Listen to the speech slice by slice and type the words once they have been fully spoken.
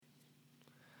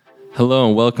Hello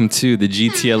and welcome to the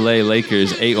GTLA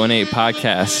Lakers 818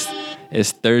 podcast.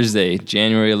 It's Thursday,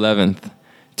 January 11th,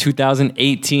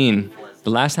 2018. The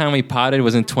last time we potted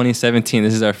was in 2017.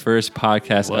 This is our first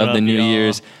podcast of the New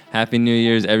Year's. Happy New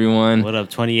Year's, everyone. What up,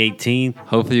 2018?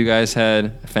 Hopefully you guys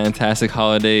had fantastic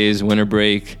holidays, winter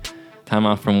break, time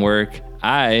off from work.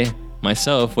 I,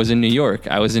 myself, was in New York.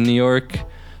 I was in New York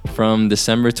from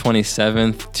December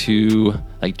 27th to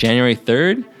January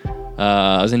 3rd.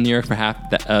 I was in New York for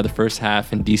the first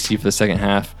half and DC for the second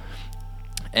half.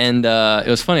 And it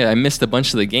was funny. I missed a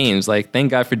bunch of the games. Thank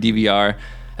God for DVR.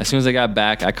 As soon as I got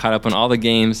back, I caught up on all the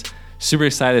games. Super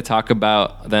excited to talk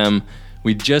about them.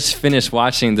 We just finished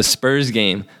watching the Spurs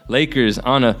game. Lakers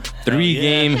on a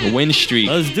 3-game win streak.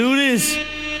 Let's do this.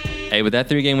 Hey, but that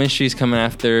 3-game win streak is coming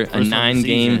after a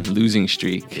 9-game losing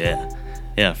streak.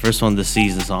 Yeah, first one this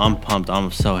season, so I'm pumped.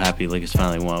 I'm so happy Lakers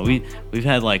finally won. We've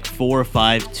had 4 or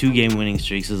 5 2-game winning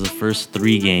streaks. This is the first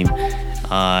 3-game,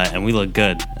 and we look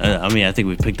good. I think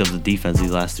we picked up the defense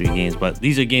these last 3 games, but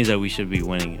these are games that we should be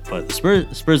winning. But the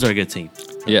Spurs are a good team.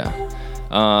 Yeah.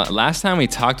 Last time we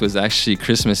talked was actually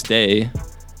Christmas Day.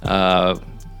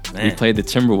 We played the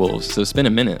Timberwolves, so it's been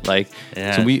a minute.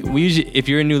 So we usually, if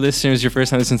you're a new listener, it's your first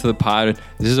time listening to the pod,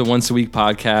 this is a once-a-week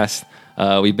podcast.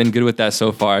 We've been good with that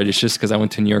so far. It's just because I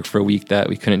went to New York for a week that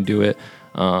we couldn't do it.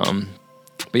 But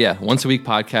yeah, once a week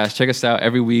podcast. Check us out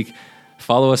every week.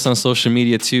 Follow us on social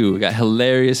media too. We got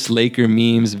hilarious Laker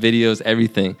memes, videos,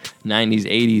 everything. 90s,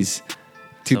 80s,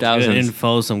 2000s. Some good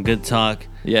info, some good talk.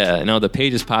 Yeah, the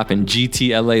page is popping.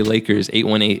 GTLA Lakers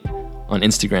 818 on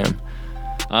Instagram.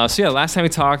 Last time we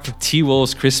talked,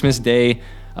 T-Wolves Christmas Day.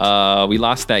 We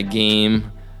lost that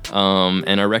game.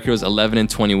 And our record was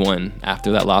 11-21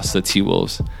 after that loss to the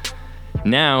T-Wolves.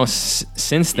 Now,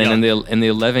 since then, in the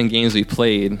 11 games we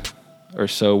played or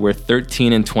so, we're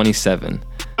 13-27.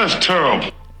 That's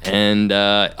terrible. And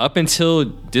up until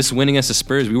this win against the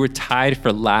Spurs, we were tied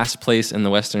for last place in the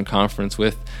Western Conference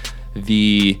with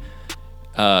the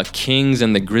Kings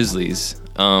and the Grizzlies.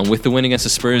 With the win against the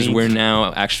Spurs, we're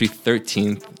now actually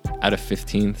 13th out of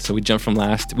 15th. So we jumped from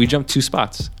last. We jumped 2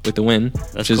 spots with the win.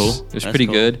 That's cool. It was pretty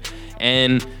good.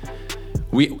 And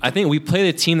I think we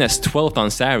played a team that's 12th on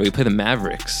Saturday. We play the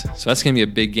Mavericks. So that's going to be a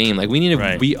big game. We need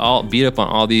to beat up on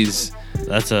all these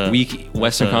weak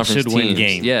Western Conference teams. Should-win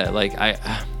game. Yeah,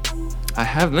 I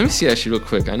have. Let me see actually real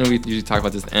quick. I know we usually talk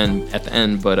about this at the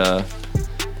end, but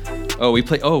we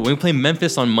play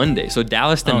Memphis on Monday. So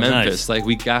Dallas and Memphis, nice.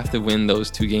 We got to win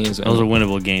those 2 games. Those are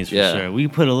winnable games for sure. We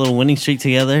put a little winning streak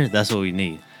together. That's what we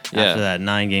need after that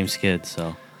 9-game skid.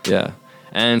 So yeah.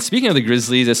 And speaking of the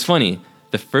Grizzlies, it's funny.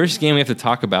 The first game we have to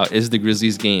talk about is the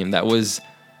Grizzlies game. That was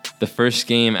the first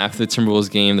game after the Timberwolves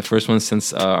game. The first one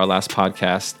since our last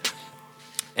podcast.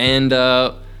 And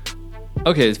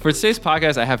okay, for today's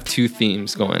podcast, I have 2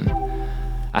 themes going.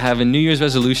 I have a New Year's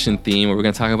resolution theme where we're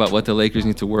going to talk about what the Lakers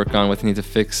need to work on, what they need to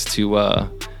fix to,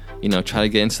 try to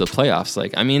get into the playoffs.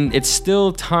 It's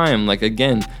still time.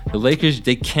 Again, the Lakers,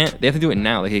 they have to do it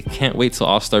now. They can't wait till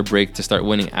All-Star break to start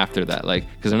winning after that.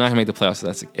 Because they're not going to make the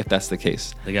playoffs if that's the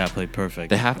case. They got to play perfect.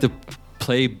 They have to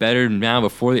play better now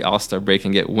before the All-Star break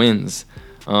and get wins.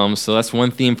 So that's one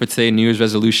theme for today, New Year's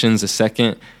resolutions. The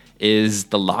second is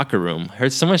the locker room.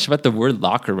 Heard so much about the word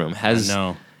locker room. I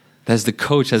know. Has the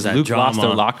coach, has Luke lost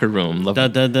their locker room? Da,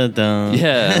 da, da, da.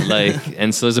 Yeah,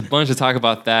 and so there's a bunch to talk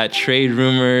about that. Trade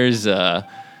rumors,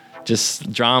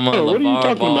 just drama,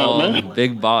 LeVar Ball,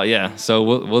 big ball. Yeah, so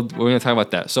we're going to talk about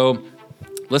that. So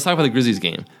let's talk about the Grizzlies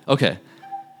game. Okay,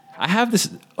 I have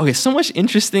so much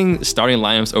interesting starting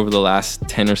lineups over the last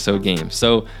 10 or so games.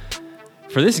 So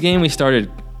for this game, we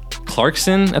started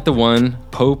Clarkson at the 1,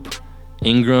 Pope,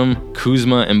 Ingram,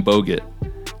 Kuzma, and Bogut.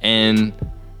 And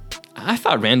I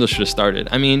thought Randall should have started.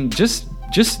 Just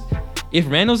if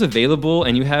Randall's available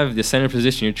and you have the center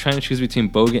position, you're trying to choose between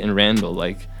Bogut and Randall.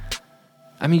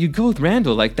 You go with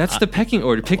Randall. That's the pecking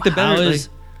order. Pick the better.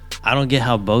 I don't get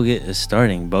how Bogut is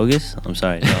starting. Bogus? I'm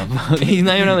sorry. No. He's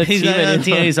not even on the team. He's not on the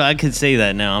team, so I could say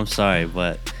that now. I'm sorry,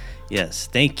 but yes,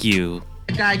 thank you.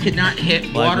 That guy could not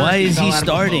hit water. Why is he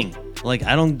starting?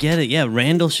 I don't get it. Yeah,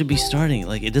 Randall should be starting.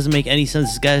 It doesn't make any sense.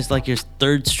 This guy's your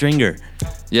 3rd stringer.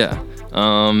 Yeah.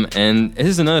 And this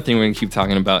is another thing we're going to keep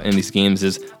talking about in these games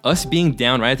is us being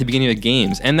down right at the beginning of the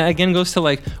games. And that again goes to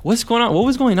what's going on? What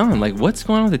was going on? What's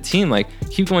going on with the team?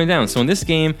 Keep going down. So in this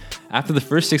game, after the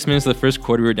first 6 minutes of the first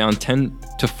quarter, we were down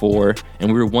 10-4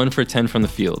 and we were 1 for 10 from the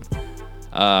field.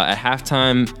 At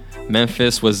halftime,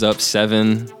 Memphis was up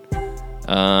 7.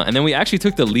 And then we actually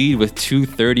took the lead with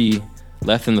 2:30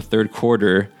 left in the third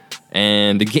quarter.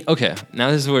 And the game, okay,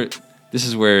 now this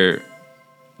is where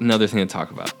another thing to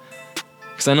talk about.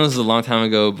 because I know this is a long time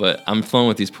ago, but I'm flowing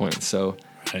with these points. So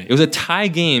Right. it was a tie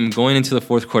game going into the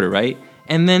fourth quarter, right?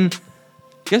 And then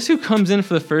guess who comes in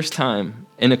for the first time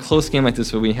in a close game like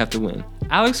this where we have to win?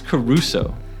 Alex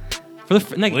Caruso. For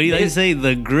the What do you like to say?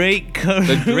 The great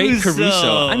Caruso. The great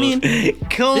Caruso. I mean,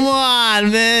 come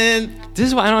on, man. this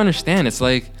is what I don't understand. It's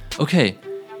like, okay,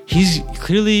 he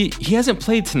hasn't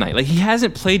played tonight. Like, he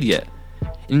hasn't played yet.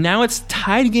 And now it's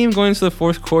tied game going into the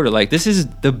fourth quarter. Like, this is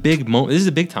the big moment. This is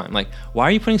the big time. Like, why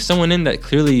are you putting someone in that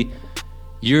clearly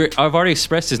I've already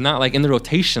expressed is not like in the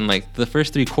rotation, like the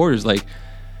first 3 quarters? Like,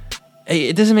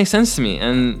 it doesn't make sense to me.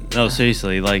 And no,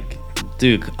 seriously, like,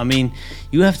 dude, I mean,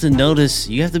 you have to notice,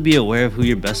 you have to be aware of who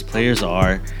your best players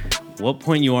are, what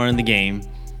point you are in the game,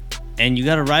 and you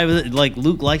got to ride with it. Like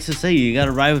Luke likes to say, you got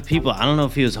to ride with people. I don't know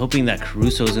if he was hoping that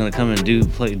Caruso was going to come and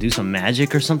do some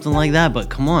magic or something like that, but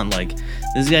come on, like,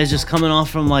 this guy's just coming off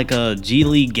from like a G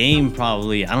League game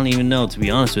probably. I don't even know, to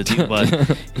be honest with you,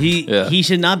 but he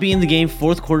should not be in the game,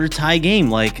 fourth quarter tie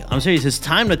game. Like, I'm serious, his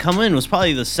time to come in was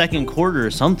probably the second quarter or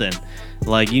something.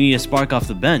 Like, you need a spark off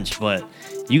the bench, but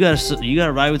you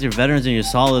gotta ride with your veterans and your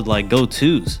solid like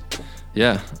go-tos.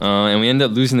 Yeah, and we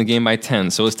ended up losing the game by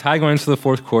 10. So it was tied going into the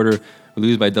fourth quarter. We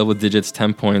lose by double digits,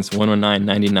 10 points,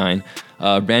 109-99.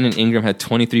 Brandon Ingram had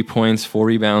 23 points, 4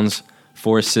 rebounds,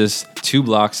 4 assists, 2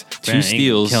 blocks, 2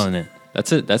 steals. Killing it.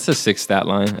 That's a 6 stat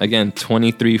line. Again,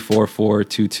 23, 4, 4,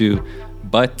 2, 2.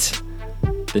 But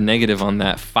the negative on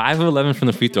that, 5 of 11 from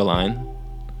the free throw line.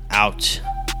 Ouch.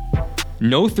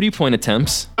 No 3-point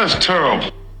attempts. That's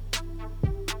terrible.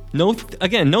 No.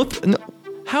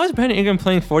 How is Brandon Ingram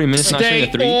playing 40 minutes not shooting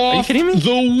a 3? Are you kidding me?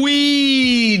 The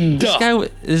weed. This guy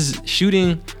is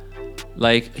shooting,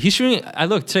 like, he's shooting, I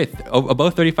looked today,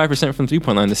 above 35% from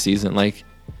 3-point line this season. Like,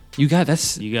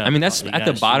 that's at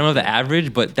the bottom of the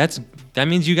average, but that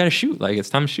means you got to shoot. Like, it's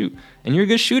time to shoot. And you're a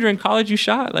good shooter. In college, you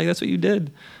shot. Like, that's what you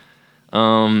did.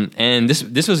 And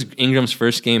this was Ingram's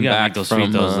first game back those from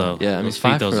free throws, though. Yeah, I mean, Those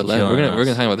 5 free for throws 11. are We're killing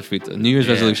gonna us. talk about the free throws. New Year's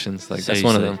resolutions. Like, that's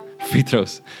one of them. Free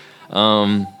throws.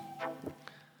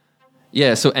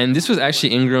 Yeah, so, and this was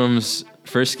actually Ingram's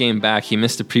first game back. He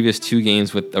missed the previous 2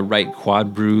 games with a right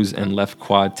quad bruise and left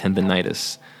quad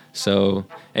tendonitis. So,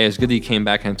 hey, it's good that he came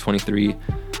back on 23. You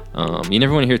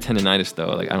never want to hear tendonitis,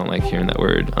 though. Like, I don't like hearing that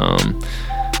word.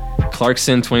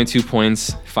 Clarkson, 22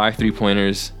 points, 5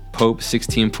 3-pointers. Pope,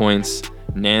 16 points.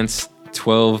 Nance,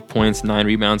 12 points, 9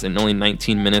 rebounds, and only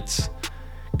 19 minutes.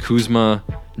 Kuzma,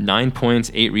 9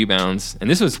 points, 8 rebounds. And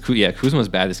this was, Kuzma was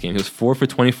bad this game. He was 4 for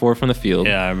 24 from the field.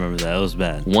 Yeah, I remember that. It was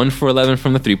bad. 1 for 11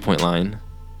 from the 3-point line.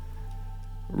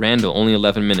 Randall, only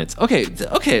 11 minutes. Okay.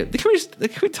 Can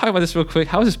we talk about this real quick?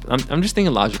 How is this? I'm just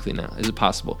thinking logically now. Is it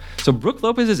possible? So Brook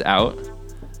Lopez is out,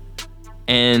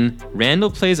 and Randall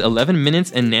plays 11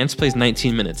 minutes, and Nance plays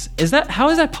 19 minutes. How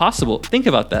is that possible? Think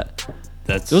about that.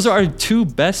 Those are our 2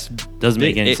 best. Doesn't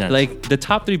make any sense. Like, the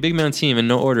top 3 big man team in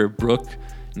no order: Brook,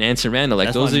 Nance, and Randall. Like,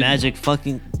 that's those why are Magic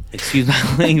fucking. Excuse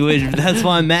my language. But that's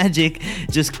why Magic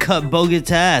just cut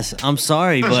Bogut's ass. I'm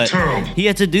sorry, but he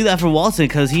had to do that for Walton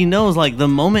because he knows, like, the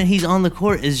moment he's on the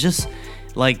court is just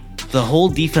like the whole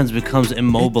defense becomes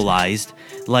immobilized.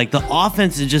 Like, the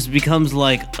offense, it just becomes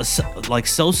like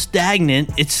so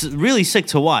stagnant. It's really sick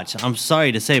to watch. I'm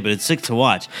sorry to say, but it's sick to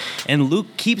watch. And Luke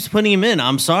keeps putting him in.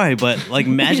 I'm sorry, but like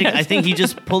Magic, I think he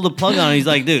just pulled the plug on him. He's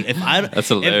like, dude, That's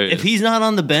hilarious. if he's not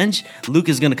on the bench, Luke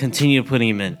is gonna continue putting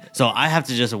him in. So I have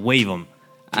to just waive him.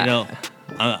 You know,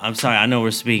 I'm sorry. I know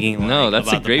we're speaking. No,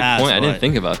 that's a great point. I didn't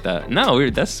think about that. No,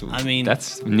 that's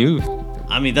new.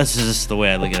 I mean, that's just the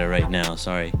way I look at it right now.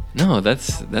 Sorry. No,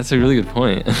 that's a really good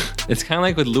point. It's kind of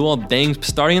like with Luol Deng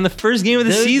starting in the first game of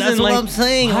the season. That's what I'm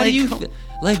saying. How do you,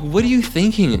 what are you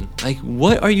thinking? Like,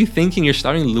 what are you thinking? You're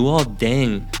starting Luol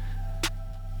Deng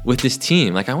with this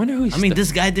team. Like, I wonder who he's.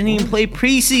 This guy didn't even play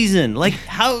preseason. Like,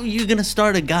 how are you gonna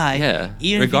start a guy? Yeah,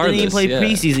 even if he didn't even play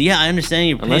preseason. Yeah, I understand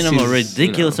you're paying him a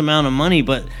ridiculous amount of money,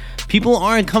 but people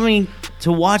aren't coming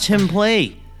to watch him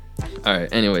play. All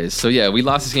right, anyways, so yeah, we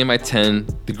lost this game by 10.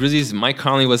 The Grizzlies, Mike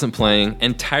Conley wasn't playing,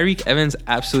 and Tyreke Evans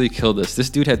absolutely killed us. This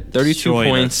dude had 32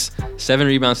 points, 7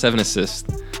 rebounds, 7 assists.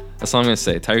 That's all I'm going to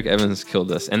say. Tyreke Evans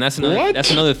killed us. And that's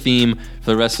another theme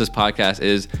for the rest of this podcast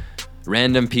is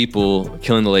random people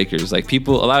killing the Lakers. Like, a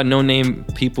lot of no-name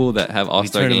people that have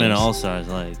all-star games. We turned them into all-stars.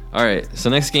 Like. All right,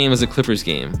 so next game is a Clippers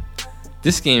game.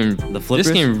 This game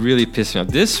really pissed me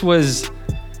off.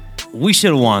 We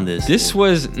should have won this. This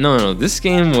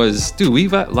game was, dude, we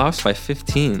got lost by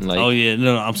 15. Like, oh yeah,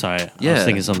 no, I'm sorry. I was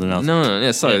thinking something else. No,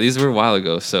 sorry. These were a while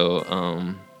ago.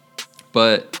 So,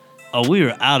 but we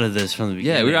were out of this from the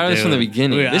beginning. Yeah, we were out of this from the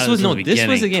beginning. This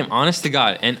was a game, honest to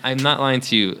God, and I'm not lying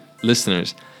to you,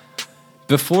 listeners.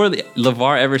 before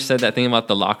LeVar ever said that thing about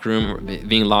the locker room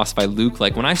being lost by Luke,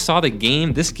 like when I saw this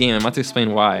game, I'm about to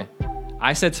explain why.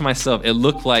 I said to myself, it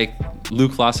looked like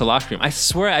Luke lost the locker room. I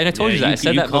swear, I told you that. I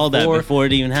said that before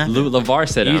it even happened. LeVar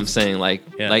said it. I'm saying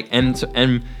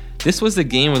and this was the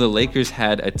game where the Lakers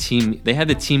had a team. They had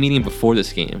the team meeting before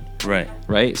this game.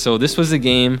 Right. So this was the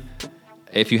game.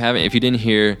 If you didn't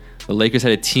hear, the Lakers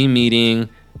had a team meeting,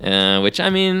 which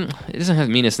I mean, it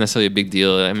doesn't mean it's necessarily a big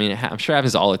deal. I mean, I'm sure it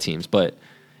happens to all the teams, but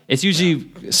it's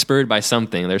usually spurred by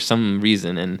something. There's some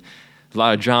reason, and a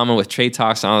lot of drama with trade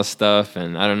talks and all this stuff.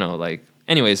 And I don't know, like.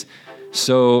 Anyways,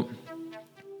 so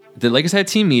the Lakers had a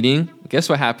team meeting. Guess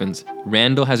what happens?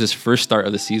 Randall has his first start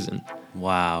of the season.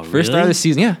 Wow, First start of the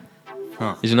season, yeah.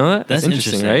 Huh. Did you know that? That's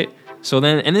interesting, right? So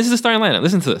then, and this is the starting lineup.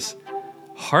 Listen to this.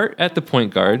 Hart at the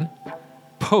point guard,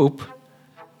 Pope,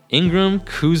 Ingram,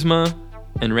 Kuzma,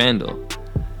 and Randall.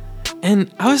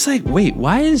 And I was like, wait,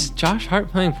 why is Josh Hart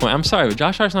playing point? I'm sorry, but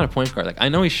Josh Hart's not a point guard. Like, I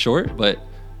know he's short, but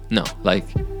no, like,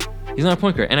 he's not a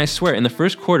point guard. And I swear, in the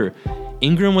first quarter,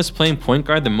 Ingram was playing point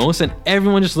guard the most, and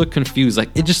everyone just looked confused. Like,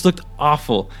 it just looked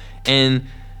awful. And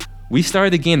we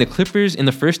started the game. The Clippers, in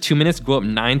the first 2 minutes, go up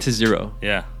 9-0.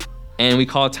 Yeah. And we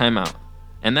call a timeout.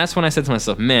 And that's when I said to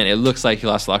myself, man, it looks like he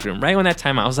lost the locker room. Right when that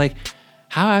timeout, I was like,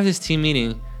 how out of this team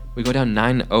meeting, we go down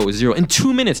 9-0 in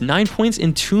 2 minutes? 9 points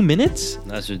in 2 minutes?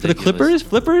 That's ridiculous. For the Clippers?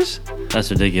 Flippers? That's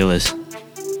ridiculous.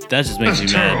 That just makes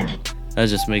me mad. That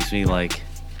just makes me like...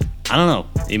 I don't know.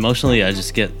 Emotionally, I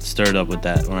just get stirred up with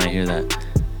that when I hear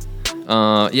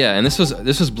that. Yeah, and this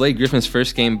was Blake Griffin's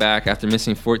first game back after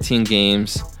missing 14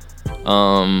 games. At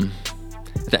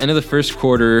the end of the first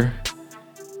quarter,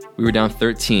 we were down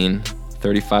 13,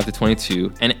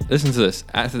 35-22. And listen to this.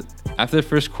 After the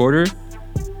first quarter,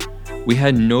 we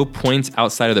had no points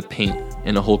outside of the paint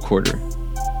in the whole quarter.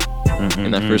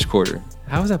 In that first quarter.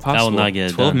 How is that possible? That will not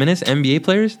get 12 done. minutes? NBA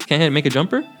players can't make a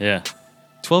jumper? Yeah.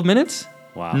 12 minutes?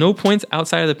 Wow. No points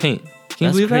outside of the paint. Can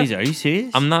you believe crazy. that? Are you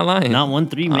serious? I'm not lying. Not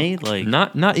 1-3 made? Like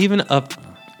not even a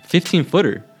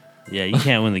 15-footer. Yeah, you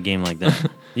can't win the game like that.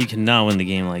 You cannot win the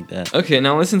game like that. Okay,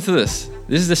 now listen to this.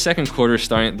 This is the second quarter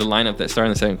starting the lineup that started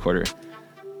in the second quarter.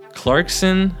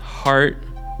 Clarkson, Hart,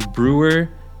 Brewer,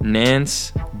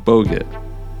 Nance, Bogut.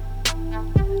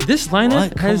 This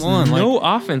lineup has no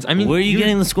offense. I mean, where are you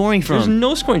getting the scoring from? There's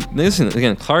no scoring. Listen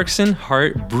again. Clarkson,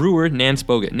 Hart, Brewer, Nance,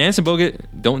 Bogut. Nance and Bogut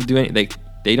don't do any.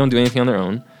 They don't do anything on their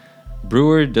own.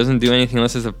 Brewer doesn't do anything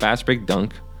unless it's a fast break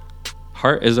dunk.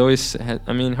 Hart is always.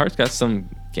 I mean, Hart's got some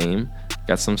game,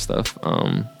 got some stuff.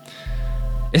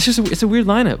 It's a weird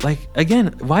lineup. Like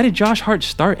again, why did Josh Hart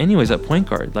start anyways at point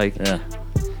guard? Like,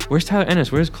 where's Tyler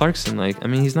Ennis? Where's Clarkson? Like, I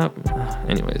mean, he's not.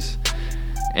 Anyways,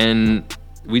 and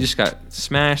we just got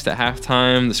smashed at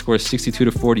halftime. The score is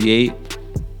 62-48.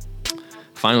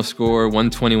 Final score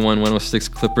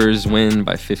 121-106. Clippers win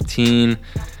by 15.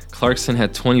 Clarkson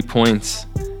had 20 points,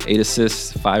 8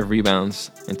 assists, 5 rebounds,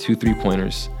 and 2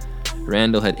 3-pointers.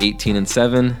 Randall had 18 and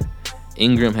 7.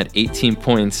 Ingram had 18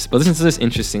 points. But listen to this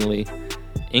interestingly.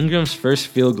 Ingram's first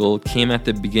field goal came at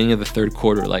the beginning of the third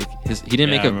quarter. Like he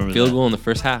didn't make a field goal in the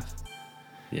first half.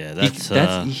 Yeah,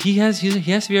 he has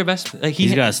to be our best. Like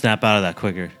he's got to snap out of that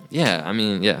quicker. Yeah, I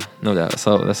mean, yeah, no doubt.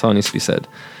 That's all needs to be said.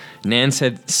 Nance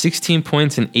had 16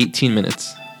 points in 18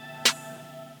 minutes.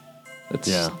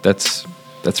 That's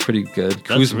pretty good.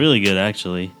 That's really good,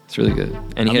 actually. It's really good.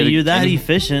 And you're that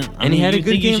efficient. And he had a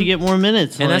good game. You should get more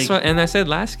minutes. And that's what. And I said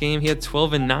last game he had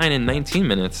 12 and 9 in 19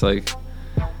 minutes. Like,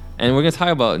 and we're gonna talk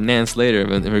about Nance later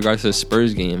in regards to the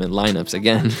Spurs game and lineups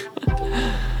again.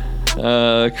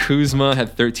 Kuzma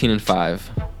had 13 and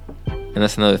 5. And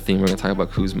that's another theme. We're going to talk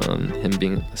about Kuzma and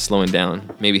him slowing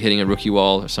down. Maybe hitting a rookie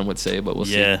wall, or some would say, but we'll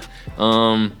see.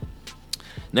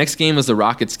 Next game was the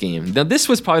Rockets game. Now, this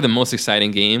was probably the most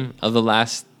exciting game of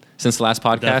since the last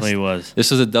podcast. Definitely was.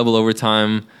 This was a double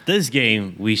overtime. This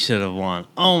game we should have won.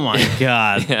 Oh, my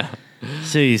God. Yeah.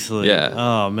 Seriously. Yeah.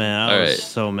 Oh, man. I was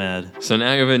so mad. So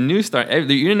now you have a new start. You're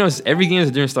going to notice every game is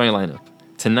a different starting lineup.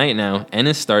 Tonight now,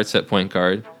 Ennis starts at point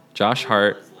guard. Josh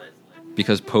Hart,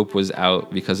 because Pope was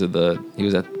out because of it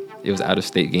was out of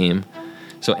state game.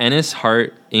 So Ennis,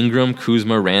 Hart, Ingram,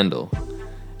 Kuzma, Randall.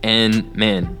 And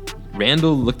man,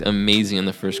 Randall looked amazing in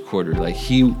the first quarter. Like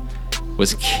he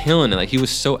was killing it. Like he was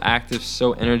so active,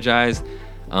 so energized.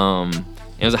 It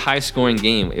was a high scoring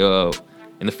game.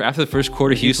 After the first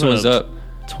quarter, Houston was up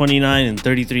 29 in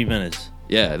 33 minutes.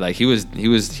 Yeah, like he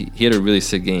had a really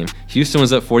sick game. Houston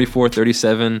was up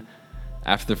 44-37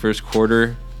 after the first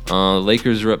quarter.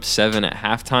 Lakers were up 7 at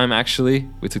halftime, actually.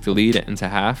 We took the lead into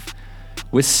half.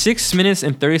 With 6 minutes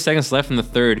and 30 seconds left in the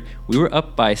third, we were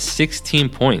up by 16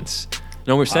 points.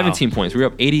 No, we're 17 points. We were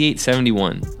up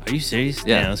 88-71. Are you serious?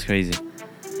 Yeah. That's crazy.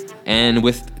 And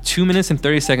with 2 minutes and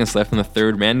 30 seconds left in the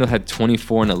third, Randall had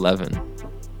 24 and 11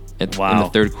 in the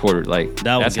third quarter. Like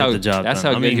that's how the job. That's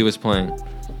how good he was playing.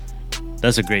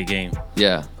 That's a great game.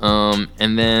 Yeah.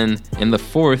 And then in the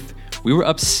fourth, we were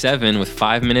up 7 with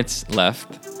 5 minutes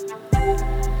left.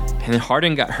 And then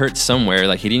Harden got hurt somewhere.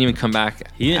 Like he didn't even come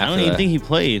back. I don't even think he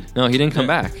played. No, he didn't come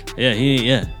back.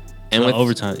 Yeah. And with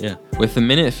overtime, yeah. With a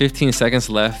minute and 15 seconds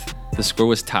left, the score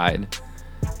was tied.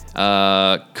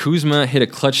 Kuzma hit a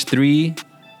clutch 3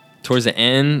 towards the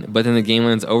end, but then the game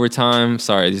went into overtime.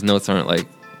 Sorry, these notes aren't like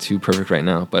too perfect right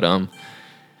now, but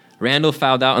Randall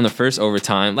fouled out in the first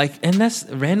overtime. Like, and that's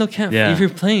Randall can't. Yeah. If you're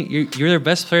playing, you're their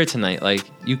best player tonight. Like,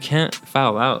 you can't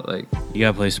foul out. Like, you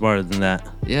gotta play smarter than that.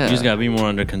 Yeah, you just gotta be more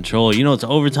under control. You know, it's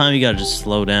overtime. You gotta just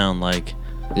slow down. Like,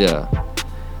 yeah.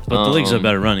 But the Lakers are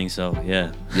better running, so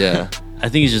yeah. Yeah. I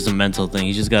think it's just a mental thing.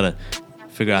 He's just gotta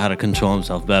figure out how to control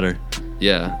himself better.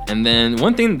 Yeah, and then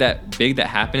one thing that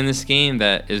happened in this game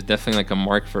that is definitely like a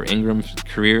mark for Ingram's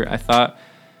career, I thought,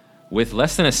 with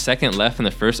less than a second left in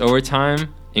the first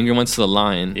overtime, Ingram went to the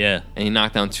line. Yeah, and he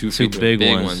knocked down two big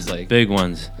ones. Like big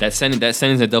ones. That sent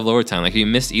into double overtime. Like if you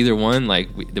missed either one, like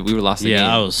we were lost the game.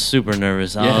 Yeah, I was super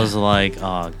nervous. Yeah. I was like,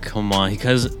 oh, come on,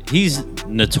 because he's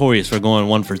notorious for going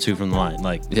 1 for 2 from the line.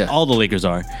 Like all the Lakers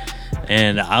are.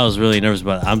 And I was really nervous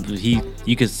about it.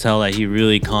 You could tell that he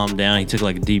really calmed down. He took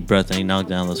like a deep breath and he knocked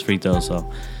down those free throws. So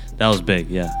that was big,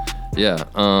 yeah. Yeah.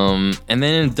 And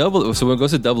then so it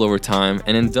goes to double overtime.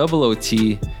 And in double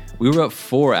OT, we were up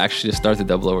 4 actually to start the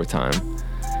double overtime.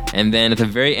 And then at the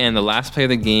very end, the last play of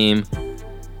the game,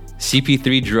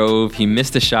 CP3 drove. He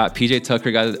missed a shot. PJ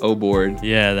Tucker got his O board.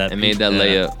 Yeah, and made that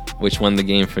layup, which won the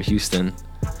game for Houston.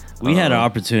 We had our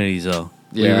opportunities though.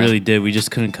 Yeah. We really did. We just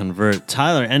couldn't convert.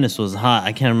 Tyler Ennis was hot.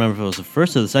 I can't remember if it was the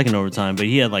first or the second overtime, but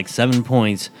he had like 7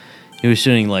 points. He was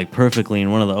shooting like perfectly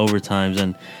in one of the overtimes,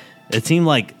 and it seemed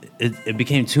like it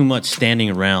became too much standing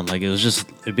around. Like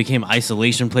it became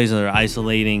isolation plays, and they're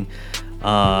isolating.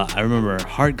 I remember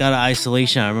Hart got an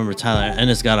isolation. I remember Tyler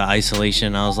Ennis got an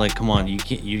isolation. I was like, come on,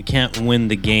 you can't win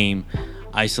the game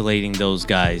isolating those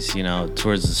guys, you know,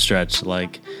 towards the stretch.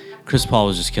 Like Chris Paul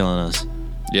was just killing us.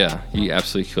 Yeah, he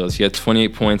absolutely killed us. He had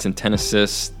 28 points and 10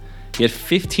 assists. He had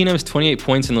 15 of his 28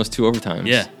 points in those 2 overtimes.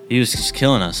 Yeah, he was just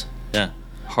killing us. Yeah.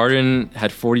 Harden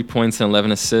had 40 points and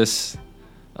 11 assists.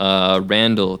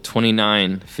 Randall,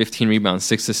 29, 15 rebounds,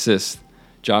 6 assists.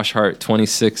 Josh Hart,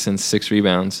 26 and 6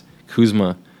 rebounds.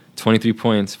 Kuzma, 23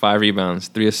 points, 5 rebounds,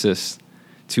 3 assists,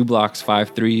 2 blocks,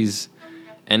 5 threes.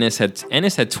 Ennis had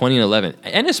 20 and 11.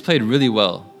 Ennis played really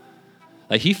well.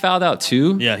 Like, he fouled out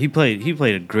too. Yeah, he played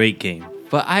a great game.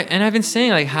 But I've been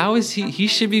saying, like, how is he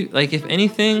should be, like, if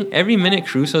anything, every minute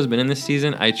Caruso's been in this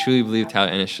season, I truly believe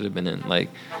Tyler Ennis should have been in. Like,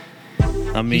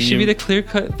 I mean, he should be the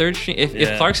clear-cut third string.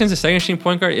 If Clarkson's the second string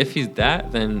point guard, if he's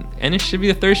that, then Ennis should be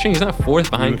the third string. He's not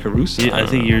fourth behind Caruso. I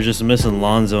think you're just missing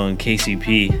Lonzo and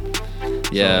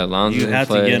KCP. Yeah, so Lonzo. You have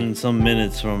to get in some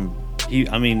minutes from.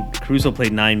 Caruso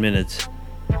played 9 minutes,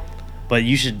 but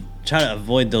you should try to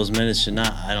avoid those minutes. Try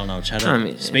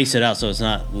to space it out so it's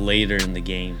not later in the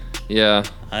game. Yeah,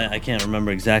 I can't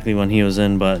remember exactly when he was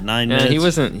in, but 9 minutes. He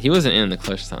wasn't in the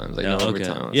clutch times, like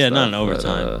overtime. Yeah, not in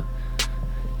overtime.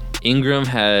 Ingram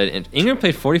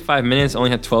played 45 minutes, only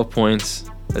had 12 points.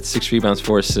 That's 6 rebounds,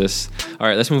 4 assists. All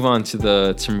right, let's move on to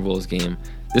the Timberwolves game.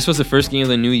 This was the first game of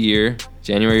the new year,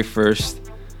 January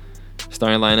 1st.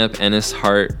 Starting lineup: Ennis,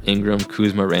 Hart, Ingram,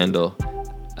 Kuzma, Randall.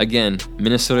 Again,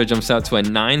 Minnesota jumps out to a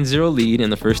 9-0 lead in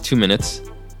the first 2 minutes.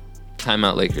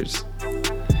 Timeout, Lakers.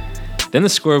 Then the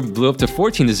score blew up to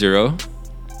 14-0.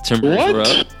 Timberwolves were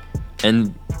up,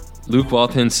 and Luke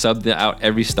Walton subbed out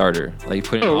every starter. Like,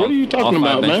 put in all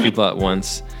 5 bench people at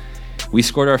once. We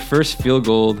scored our first field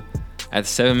goal at the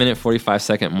 7-minute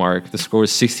 45-second mark. The score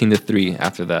was 16-3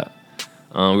 after that.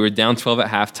 We were down 12 at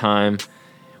halftime.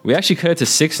 We actually cut it to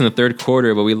 6 in the third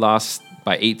quarter, but we lost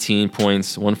by 18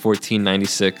 points,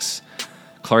 114-96.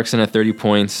 Clarkson had 30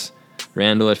 points.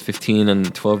 Randall had 15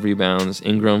 and 12 rebounds.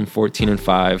 Ingram, 14 and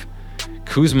 5.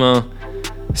 Kuzma,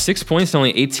 6 points in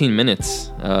only 18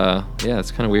 minutes.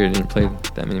 It's kind of weird. He didn't play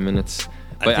that many minutes.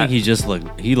 But I think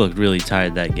he looked really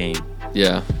tired that game.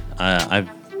 Yeah. I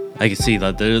could see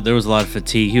that there was a lot of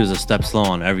fatigue. He was a step slow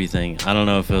on everything. I don't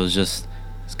know if it was just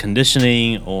his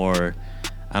conditioning or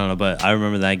I don't know, but I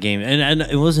remember that game. And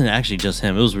it wasn't actually just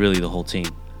him. It was really the whole team.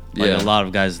 Like a lot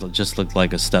of guys just looked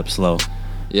like a step slow.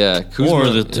 Yeah. Kuzma, or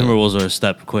the Timberwolves are a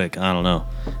step quick. I don't know.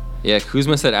 Yeah,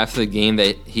 Kuzma said after the game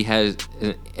that he has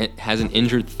an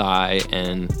injured thigh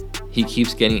and he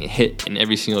keeps getting hit in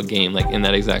every single game, like in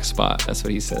that exact spot. That's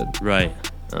what he said. Right.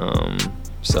 That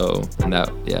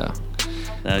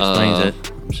explains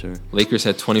it, I'm sure. Lakers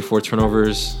had 24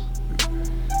 turnovers.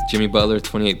 Jimmy Butler,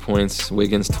 28 points.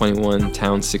 Wiggins, 21.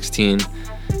 Towns, 16.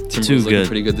 Timberwolves Too looking good.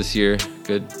 pretty good this year.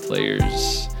 Good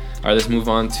players. All right, let's move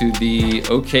on to the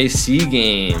OKC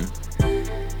game.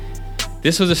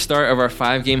 This was the start of our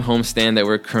 5-game homestand that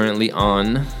we're currently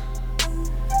on.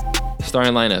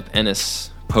 Starting lineup: Ennis,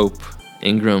 Pope,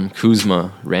 Ingram,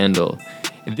 Kuzma, Randall.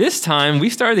 This time, we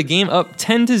started the game up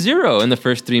 10-0 in the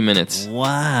first 3 minutes.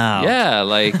 Wow. Yeah,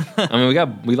 like, I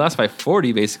mean, we lost by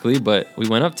 40 basically, but we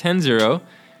went up 10-0.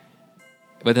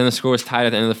 But then the score was tied at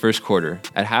the end of the first quarter.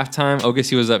 At halftime,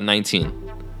 OKC was up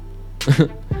 19.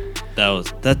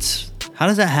 That's how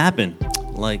does that happen?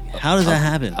 Like, how does that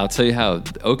happen? I'll tell you how.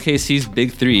 OKC's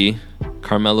big three,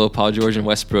 Carmelo, Paul George, and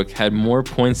Westbrook, had more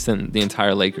points than the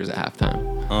entire Lakers at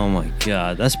halftime. Oh my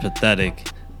God, that's pathetic.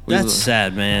 That's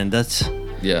sad, man. That's,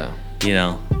 Yeah. you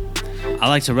know, I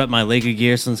like to rep my Laker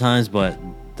gear sometimes, but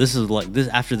this is like this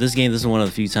after this game. This is one of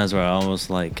the few times where I almost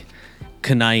like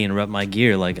connive and rep my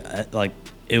gear. Like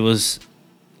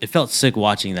it felt sick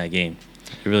watching that game.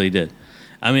 It really did.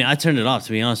 I mean, I turned it off,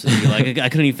 to be honest with you. Like, I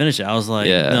couldn't even finish it. I was like,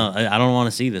 Yeah. no, I don't want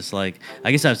to see this. Like, I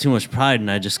guess I have too much pride,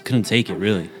 and I just couldn't take it,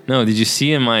 really. No, did you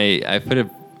see I put a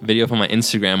video up on my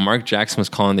Instagram. Mark Jackson was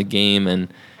calling the game,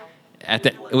 and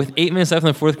with 8 minutes left in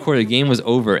the fourth quarter, the game was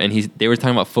over, and they were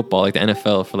talking about football, like the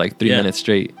NFL, for like 3 minutes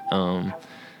straight.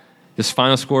 This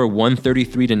final score,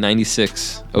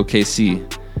 133-96,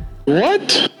 OKC.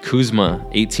 What? Kuzma,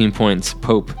 18 points.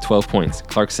 Pope, 12 points.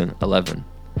 Clarkson, 11.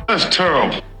 That's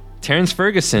terrible. Terrence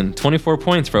Ferguson, 24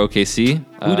 points for OKC.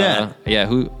 Who dat? Yeah,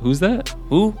 who's that?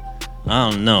 Who?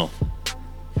 I don't know.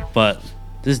 But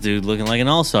this dude looking like an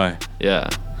all-star. Yeah.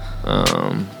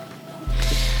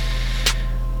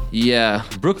 Yeah,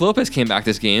 Brook Lopez came back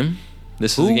this game.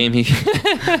 This was the game he...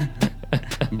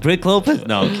 Brick Lopez?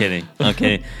 No, I'm kidding.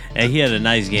 Okay. Hey, he had a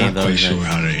nice game, Not though. quite sure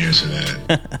how to answer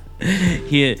that.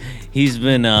 He's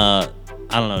been, I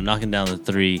don't know, knocking down the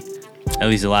three at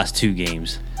least the last 2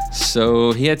 games.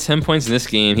 So he had 10 points in this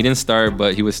game. He didn't start,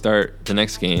 but he would start the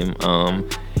next game. And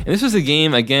this was a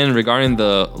game, again, regarding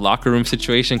the locker room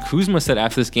situation. Kuzma said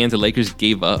after this game, the Lakers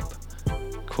gave up.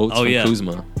 Quotes from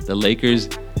Kuzma. The Lakers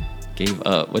gave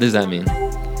up. What does that mean?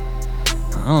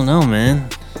 I don't know, man.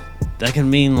 That can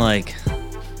mean, like,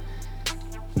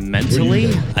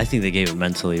 mentally? I think they gave up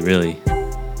mentally, really.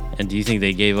 And do you think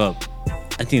they gave up?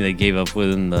 I think they gave up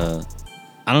within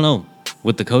I don't know,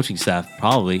 with the coaching staff,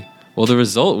 probably. Well, the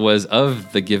result was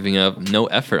of the giving up, no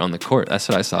effort on the court. That's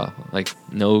what I saw. Like,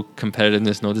 no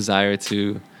competitiveness, no desire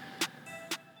to...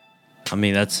 I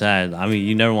mean, that's sad. I mean,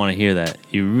 you never want to hear that.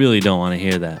 You really don't want to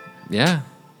hear that. Yeah.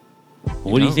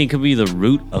 What do you think could be the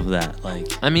root of that? Like,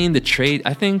 I mean, the trade,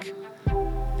 I think...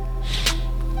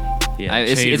 yeah,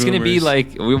 it's going to be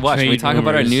like, when we talk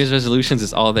about our New Year's resolutions,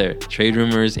 it's all there. Trade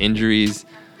rumors, injuries,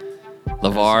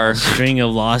 LeVar. String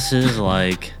of losses,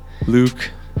 like...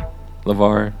 Luke,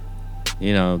 LeVar.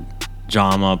 You know,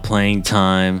 drama, playing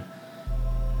time,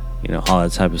 you know, all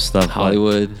that type of stuff.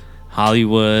 Hollywood.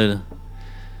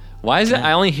 Why is it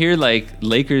I only hear like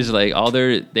Lakers, like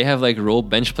they have like role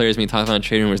bench players being talked about in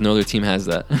trade rumors. No other team has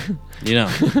that. You know,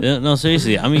 no,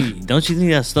 seriously. I mean, don't you think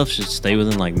that stuff should stay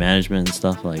within like management and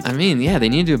stuff? Like, I mean, yeah, they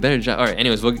need to do a better job. All right,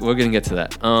 anyways, we're gonna get to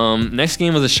that. Next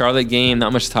game was a Charlotte game.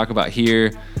 Not much to talk about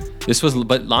here. This was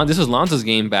Lonzo's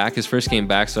game back, his first game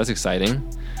back, so that's exciting.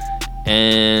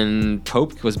 And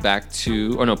Pope was back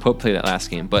Pope played that last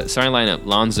game. But starting lineup: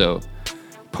 Lonzo,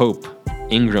 Pope,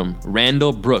 Ingram,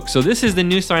 Randall, Brook. So this is the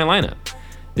new starting lineup.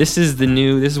 This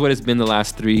is what it's been the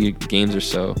last 3 games or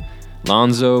so.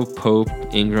 Lonzo, Pope,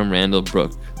 Ingram, Randall,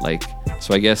 Brook. Like,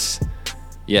 so I guess,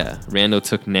 yeah, Randall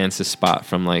took Nance's spot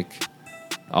from like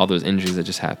all those injuries that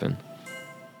just happened.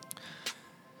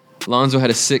 Lonzo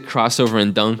had a sick crossover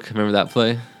and dunk. Remember that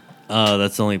play?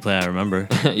 that's the only play I remember.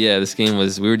 Yeah, this game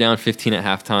we were down 15 at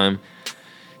halftime,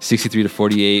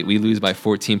 63-48. We lose by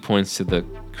 14 points to the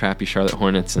crappy Charlotte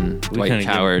Hornets and Dwight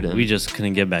Howard. We just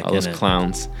couldn't get back all those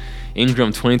clowns.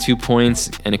 Ingram, 22 points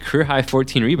and a career-high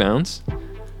 14 rebounds.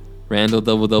 Randall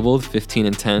double-doubled, 15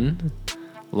 and 10.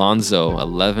 Lonzo,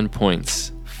 11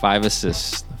 points, 5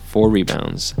 assists, 4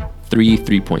 rebounds, 3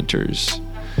 3-pointers.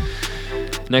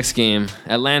 Next game,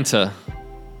 Atlanta.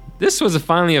 This was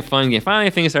finally a fun game.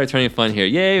 Finally, things started turning fun here.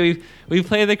 Yay, we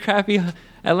played the crappy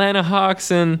Atlanta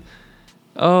Hawks, and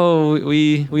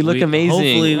we look amazing.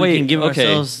 Hopefully we can give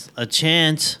ourselves a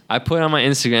chance. I put on my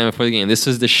Instagram before the game, this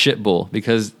was the shit bowl,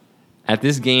 because at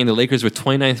this game, the Lakers were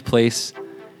 29th place,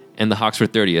 and the Hawks were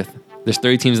 30th. There's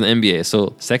 30 teams in the NBA,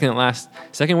 so second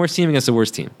worst team against the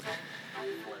worst team.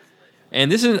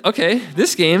 And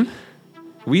this game,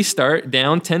 we start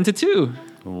down 10-2.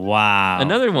 Wow.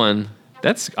 Another one.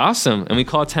 that's awesome. And we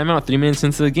called timeout 3 minutes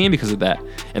into the game because of that.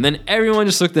 And then everyone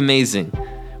just looked amazing.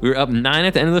 We were up 9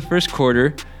 at the end of the first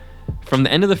quarter. From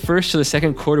the end of the first to the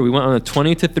second quarter, we went on a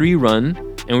 20-3 run,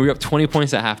 and we were up 20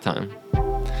 points at halftime.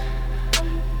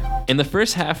 In the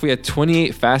first half, we had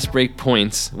 28 fast break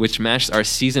points, which matched our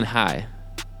season high.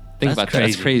 Think about that.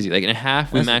 That's crazy. Like in a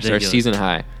half, we matched ridiculous. Our season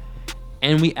high.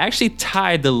 And we actually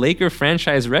tied the Laker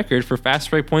franchise record for fast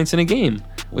break points in a game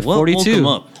with 42. Woke them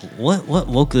up? What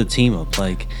woke the team up?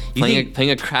 Like playing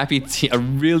a crappy team, a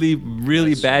really,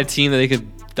 really bad team that they could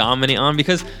dominate on,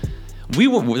 because the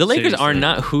Lakers seriously. Are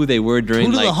not who they were during.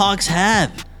 Who do the Hawks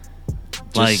have?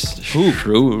 Like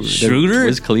who? Schroeder?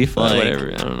 Wiz Khalifa?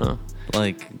 Whatever. I don't know.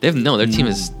 Like their team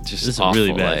is just this is awful. A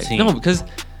really bad team. No, because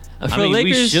for the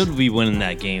Lakers, we should be winning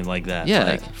that game like that.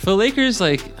 Yeah, for the Lakers,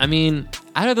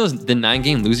 out of the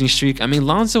 9-game losing streak,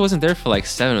 Lonzo wasn't there for like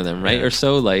 7 of them, right? Yeah. Or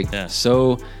so.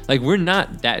 So we're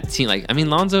not that team.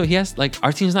 Lonzo, he has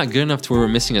our team's not good enough to where we're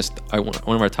missing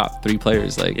one of our top 3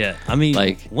 players.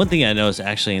 One thing I noticed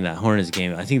actually in that Hornets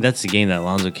game, I think that's the game that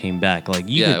Lonzo came back.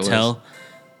 You could tell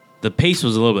the pace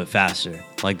was a little bit faster.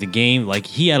 The game,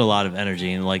 he had a lot of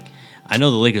energy, and I know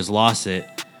the Lakers lost it,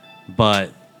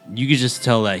 but you could just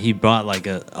tell that he brought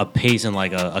a pace and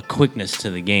a quickness to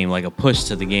the game, a push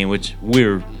to the game, which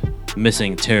we're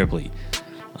missing terribly.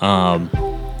 And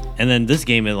then this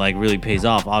game, it really pays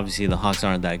off. Obviously, the Hawks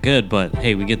aren't that good, but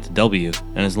hey, we get the W,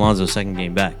 and it's Lonzo's second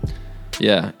game back.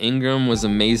 Yeah, Ingram was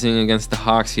amazing against the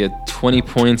Hawks. He had 20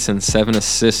 points and 7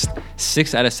 assists,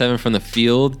 6 out of 7 from the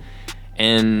field,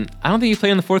 and I don't think he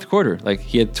played in the fourth quarter.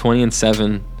 He had 20 and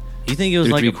 7. You think it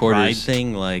was a pride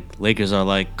thing? Lakers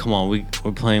are come on,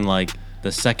 we're playing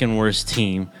the second worst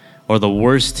team or the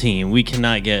worst team. We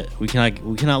cannot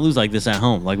lose like this at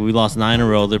home. We lost 9 in a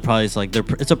row. They're probably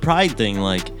it's a pride thing.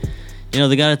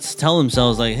 They gotta tell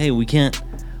themselves hey, we can't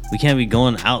be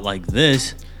going out like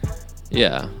this.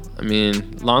 Yeah,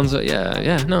 Lonzo.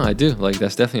 Yeah. No, I do.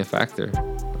 That's definitely a factor.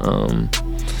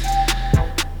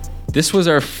 This was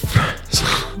our.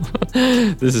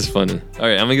 This is funny. All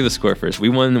right, I'm gonna give the score first. We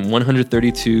won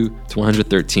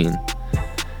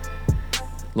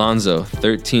 132-113. Lonzo,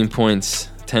 13 points,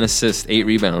 10 assists, 8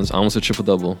 rebounds, almost a triple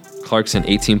double. Clarkson,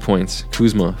 18 points.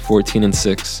 Kuzma, 14 and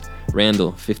 6.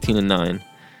 Randall, 15 and 9.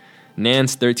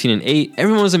 Nance, 13 and 8.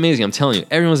 Everyone was amazing. I'm telling you,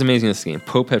 everyone was amazing in this game.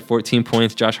 Pope had 14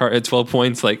 points. Josh Hart had 12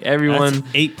 points. Everyone.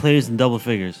 That's 8 players in double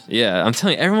figures. Yeah, I'm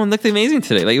telling you, everyone looked amazing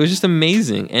today. It was just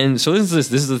amazing. And so listen to this.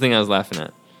 This is the thing I was laughing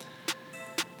at.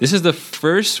 This is the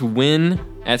first win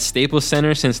at Staples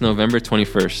Center since November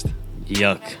 21st.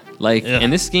 Yuck.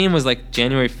 And this game was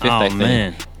January 5th, I think. Oh,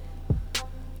 man.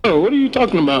 Oh, what are you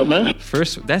talking about, man?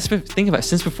 Think about it.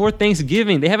 Since before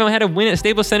Thanksgiving. They haven't had a win at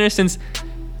Staples Center since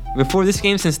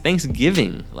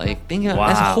Thanksgiving. Think about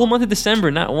that's a whole month of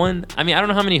December, not one. I don't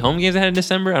know how many home games they had in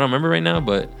December. I don't remember right now,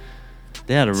 but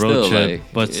they had a road trip.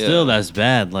 Still, that's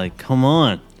bad. Come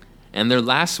on. And their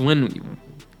last win.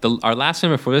 Our last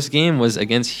win before this game was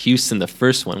against Houston, the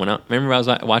first one. Remember I was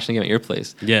watching the game at your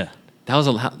place? Yeah.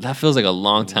 That feels like a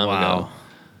long time ago.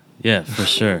 Yeah, for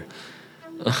sure.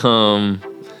 Oh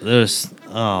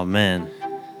man.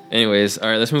 Anyways, all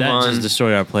right, let's move on. That just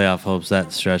destroyed our playoff hopes,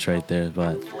 that stretch right there.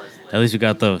 But at least we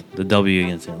got the W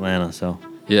against Atlanta. So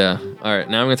yeah. All right,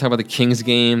 now I'm gonna talk about the Kings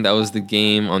game. That was the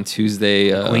game on Tuesday.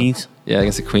 Queens. Yeah,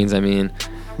 against the Queens. That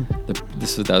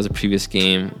was a previous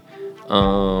game.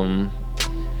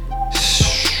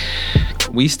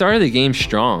 We started the game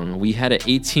strong. We had an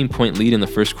 18-point lead in the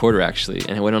first quarter, actually,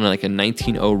 and it went on a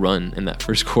 19-0 run in that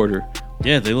first quarter.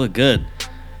 Yeah, they look good.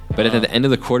 But at the end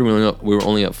of the quarter, we were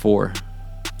only up 4.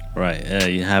 Right. Yeah,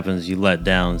 it happens. You let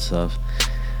down and stuff.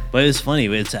 But it's funny.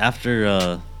 It's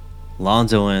after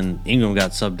Lonzo and Ingram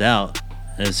got subbed out,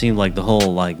 and it seemed like the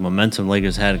whole momentum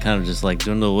Lakers had kind of just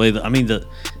dwindled away.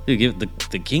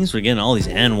 The Kings were getting all these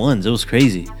and ones. It was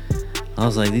crazy. I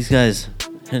was these guys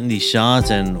hitting these shots,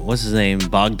 and what's his name,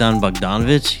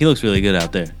 Bogdanovic? He looks really good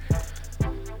out there.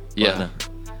 Yeah.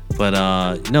 But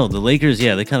no, the Lakers,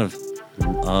 they kind of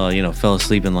fell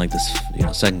asleep in this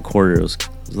second quarter. It was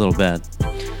a little bad.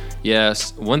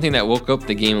 Yes, one thing that woke up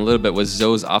the game a little bit was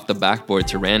Zoe's off the backboard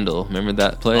to Randall. Remember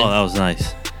that play? Oh, that was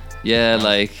nice. Yeah,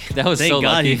 that was Thank so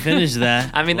God lucky. he finished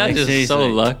that. that was just seriously. So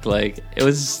luck. It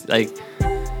was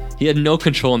he had no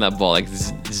control on that ball,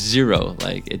 zero.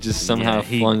 It just somehow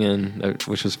flung in,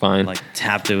 which was fine.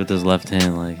 Tapped it with his left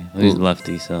hand, he's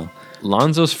lefty. So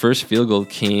Lonzo's first field goal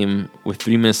came with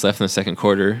 3 minutes left in the second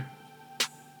quarter.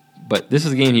 But this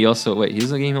is a game he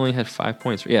only had 5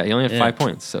 points. Yeah, he only had 5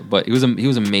 points. So, but he was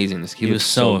amazing. He was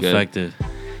so good. effective.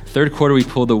 Third quarter, we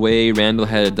pulled away. Randall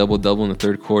had a double-double in the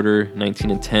third quarter,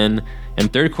 19 and 10.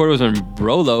 And third quarter was when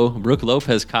Brook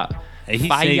Lopez caught Hey, he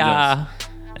saved us.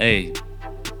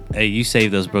 Hey, you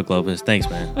saved us, Brook Lopez. Thanks,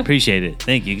 man. Appreciate it.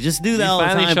 Thank you. Just do that all the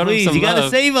time, please. You gotta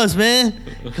save us, man.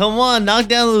 Come on, knock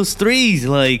down those threes.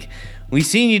 Like, we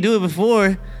seen you do it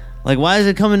before. Like, why is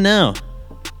it coming now?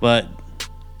 But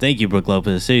thank you, Brook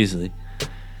Lopez. Seriously.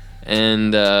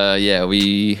 And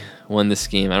we won this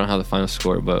game. I don't have the final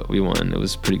score, but we won. It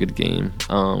was a pretty good game.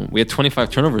 We had 25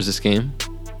 turnovers this game.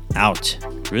 Ouch.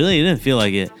 Really? It didn't feel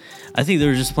like it. I think they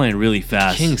were just playing really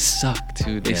fast. Kings suck,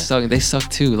 dude. They suck. They suck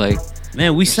too. Like,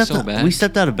 man, we stepped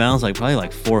out of bounds like probably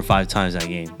like 4 or 5 times that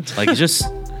game. Like, just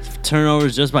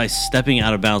turnovers just by stepping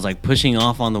out of bounds, like pushing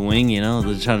off on the wing. You know,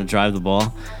 they're trying to drive the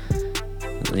ball.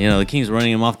 You know, the Kings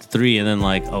running him off the 3, and then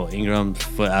like, Ingram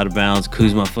foot out of bounds,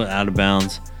 Kuzma foot out of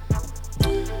bounds.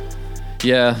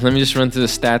 Yeah, let me just run through the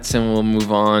stats and we'll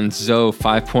move on. Zoe,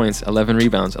 5 points, 11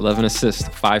 rebounds, 11 assists,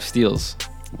 5 steals.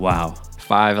 Wow.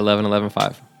 5, 11, 11,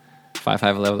 5. 5,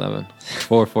 5, 11, 11.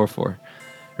 4, 4, 4.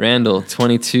 Randall,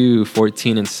 22,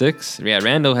 14, and 6. Yeah,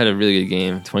 Randall had a really good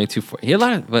game. 22, 4. He had a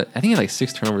lot of, but I think he had like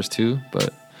 6 turnovers too.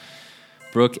 But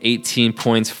Brooke, 18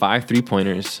 points, 5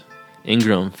 3-pointers.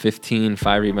 Ingram, 15,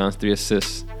 5 rebounds, 3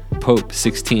 assists. Pope,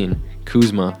 16.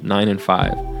 Kuzma, 9 and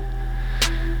 5.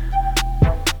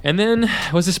 And then,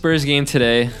 what's the Spurs game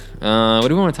today? What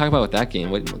do we want to talk about with that game?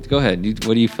 Go ahead.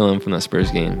 What are you feeling from that Spurs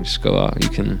game? Just go out. You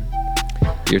can...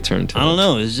 Your turn. I don't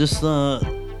know. It's just,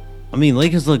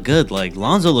 Lakers look good. Like,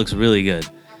 Lonzo looks really good.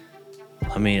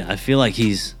 I mean, I feel like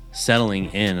he's settling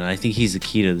in, and I think he's the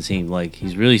key to the team. Like,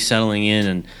 he's really settling in,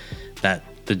 and that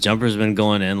the jumper's been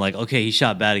going in. Like, okay, he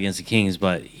shot bad against the Kings,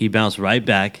 but he bounced right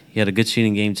back. He had a good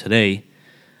shooting game today.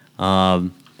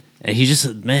 And he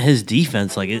just, man, his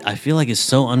defense, like, I feel like it's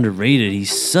so underrated.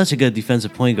 He's such a good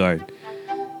defensive point guard.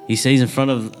 He stays in front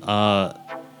of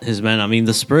his men. I mean,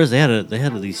 the Spurs, they had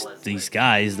these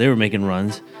guys. They were making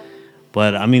runs.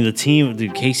 But, I mean, the team, the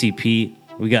KCP,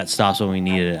 we got stops when we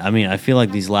needed it. I mean, I feel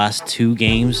like these last 2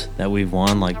 games that we've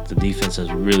won, like, the defense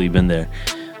has really been there.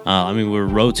 We're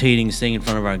rotating, staying in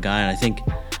front of our guy, and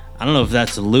I don't know if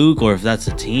that's Luke or if that's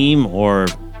the team or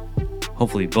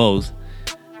hopefully both.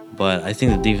 But I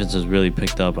think the defense has really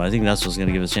picked up. I think that's what's going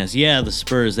to give us a chance. Yeah, the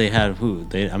Spurs, they had who?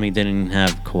 They didn't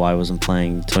have Kawhi wasn't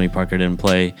playing. Tony Parker didn't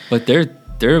play. But they've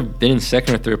been in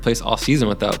second or third place all season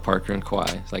without Parker and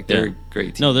Kawhi. It's like they're a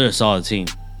great team. No, they're a solid team.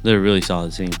 They're a really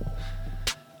solid team.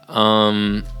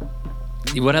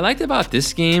 What I liked about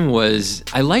this game was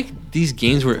I like these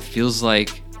games where it feels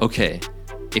like, okay,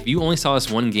 if you only saw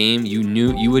this one game,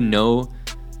 you would know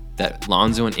that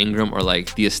Lonzo and Ingram are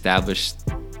like the established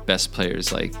best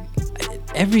players. Like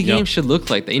every game should look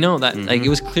like that. You know that like it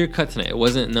was clear cut tonight. It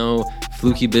wasn't no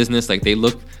fluky business. Like they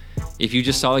look. If you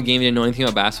just saw the game and didn't know anything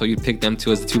about basketball, you'd pick them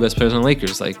 2 as the 2 best players on the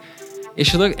Lakers. Like it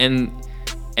should look, and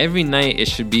every night it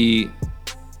should be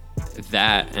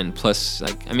that, and plus,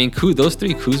 like those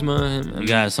 3, Kuzma. You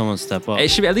gotta have someone step up. It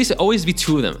should be at least always be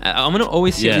 2 of them. I'm gonna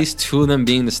always see at least 2 of them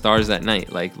being the stars that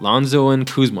night, like Lonzo and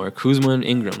Kuzma, or Kuzma and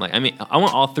Ingram. Like I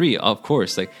want all 3, of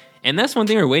course. Like, and that's one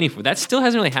thing we're waiting for. That still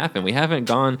hasn't really happened. We haven't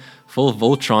gone full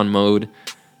Voltron mode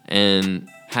and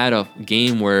had a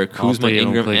game where Kuzma,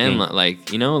 Ingram, and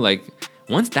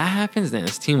once that happens, then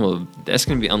this team that's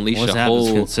going to be unleashed once a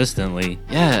whole... consistently.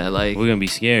 Yeah, like... We're going to be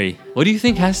scary. What do you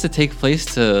think has to take place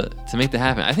to make that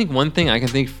happen? I think one thing I can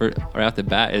think for right off the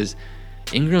bat is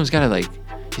Ingram's got to,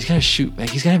 he's got to shoot...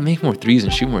 he's got to make more threes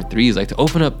and shoot more threes, to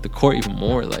open up the court even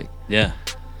more, Yeah.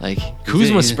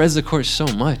 Kuzma spreads the court so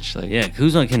much.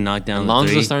 Kuzma can knock down the 3.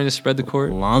 Lonzo's starting to spread the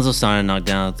court. Lonzo's starting to knock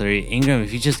down the 3. Ingram,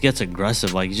 if he just gets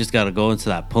aggressive, you just got to go into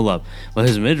that pull-up. But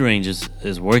his mid-range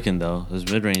is working, though.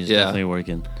 His mid-range is definitely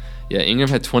working. Yeah, Ingram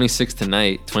had 26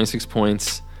 tonight, 26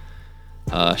 points.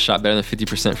 Shot better than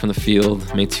 50% from the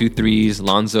field. Made 2 threes.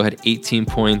 Lonzo had 18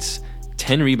 points,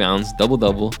 10 rebounds,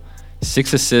 double-double,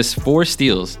 6 assists, 4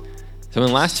 steals. So in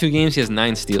the last 2 games, he has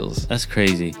 9 steals. That's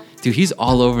crazy. Dude, he's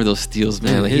all over those steals,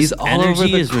 man. Dude, he's all over the court.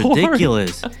 His energy is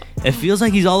ridiculous. It feels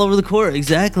like he's all over the court.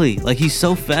 Exactly. He's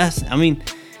so fast.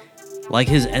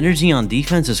 His energy on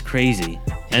defense is crazy.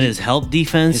 And his help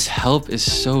defense. His help is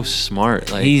so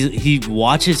smart. He's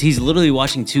literally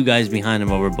watching 2 guys behind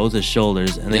him over both his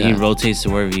shoulders, and then he rotates to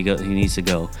wherever he needs to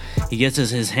go. He gets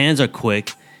his hands are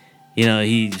quick.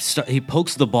 He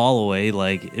pokes the ball away,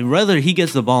 whether he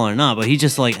gets the ball or not, but he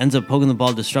just ends up poking the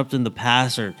ball, disrupting the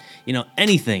pass, or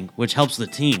anything which helps the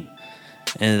team,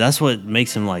 and that's what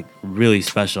makes him really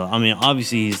special.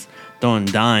 Obviously he's throwing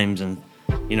dimes, and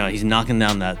he's knocking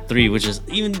down that 3, which is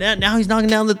even that now he's knocking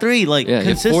down the 3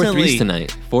 consistently. 4 threes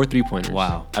tonight, 4 3-pointers.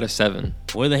 Wow, out of 7.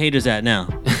 Where the haters at now?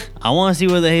 I want to see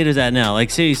where the haters at now.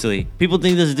 Seriously, people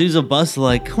think this dude's a bust.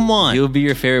 Come on, he'll be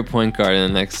your favorite point guard in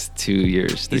the next 2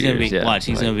 years. He's gonna be. Watch,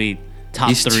 he's gonna be top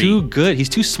He's 3. too good. He's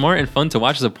too smart and fun to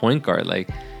watch as a point guard. Like,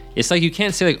 it's like you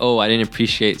can't say like, oh, I didn't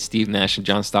appreciate Steve Nash and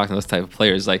John Stockton, those type of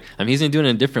players. Like, I mean, he's gonna do it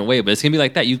in a different way, but it's gonna be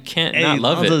like that. You can't not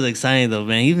love Lonzo's it. exciting though,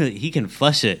 man. He can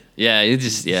flush it. Yeah,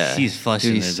 he's flushing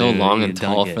Dude, he's it, so dude. long He and can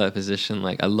tall dunk for it. that position.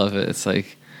 Like, I love it. It's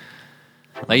like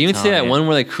you can see that telling you. one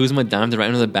where like Kuzma dimed it right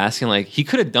into the basket. And, like, he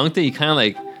could have dunked it. He kind of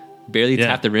like barely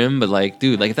tapped the rim, but like,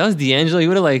 dude, like if that was D'Angelo, he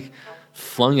would have like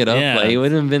flung it up. Yeah. Like, it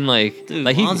would have been like, Dude,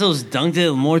 like Lonzo's dunked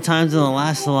it more times in the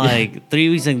last like 3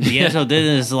 weeks than D'Angelo did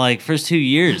in his like first 2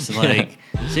 years. Like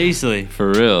seriously.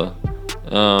 for real.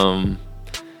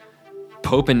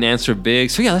 Pope and Nance were big.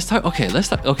 So yeah, let's talk.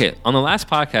 Okay, on the last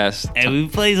podcast, And we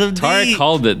played some Tarek deep.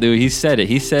 called it, dude. He said it.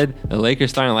 He said the Lakers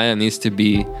starting lineup needs to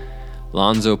be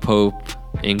Lonzo, Pope,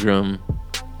 Ingram,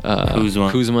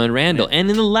 Kuzma, and Randall. And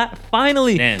in the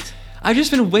finally, Nance. I've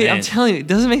just been waiting. I'm Nance. telling you, it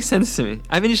doesn't make sense to me.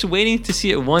 I've been just waiting to see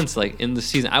it once, like in the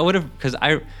season. I would have, because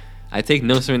I take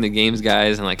notes during the games,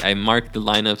 guys, and like I mark the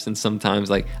lineups, and sometimes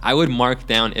like I would mark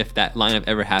down if that lineup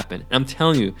ever happened. And I'm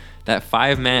telling you, that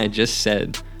 5-man I just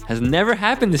said has never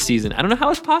happened this season. I don't know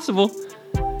how it's possible.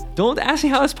 Don't ask me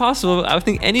how it's possible. I would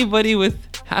think anybody with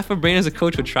half a brain as a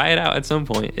coach would try it out at some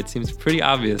point. It seems pretty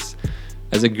obvious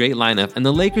as a great lineup. And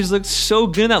the Lakers looked so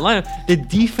good in that lineup. The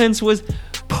defense was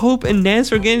Pope and Nance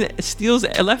were getting steals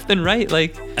left and right.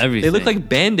 Like Everything. they looked like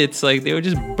bandits. Like they were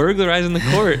just burglarizing the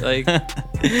court. Like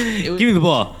Give me the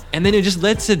ball. and then it just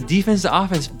lets the defense to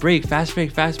offense break, fast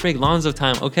break, Lonzo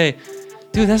time. Okay,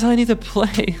 dude, that's how I need to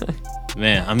play.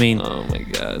 Man, I mean, Oh my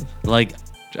god, like,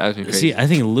 drives me crazy. see, I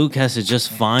think Luke has to just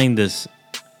find this.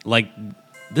 Like,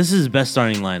 this is his best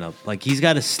starting lineup. Like, he's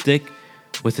got to stick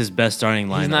with his best starting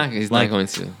lineup. He's Like, not going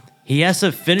to. He has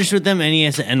to finish with them and he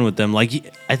has to end with them. Like,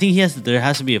 I think there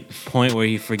has to be a point where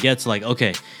he forgets, like,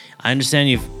 okay, I understand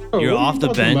you're what are off you the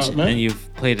talking bench about, man? and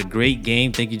you've played a great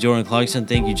game. Thank you, Jordan Clarkson.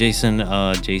 Thank you, Josh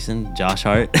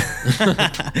Hart.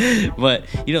 But,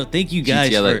 thank you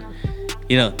guys GTLA.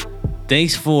 for,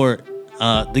 thanks for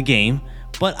the game.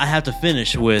 But I have to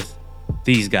finish with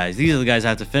these guys. These are the guys I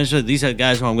have to finish with. These are the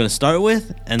guys who I'm going to start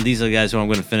with, and these are the guys who I'm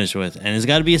going to finish with. And it's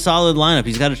got to be a solid lineup.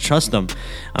 He's got to trust them.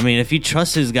 I mean, if he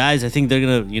trusts his guys, I think they're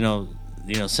going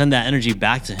to, send that energy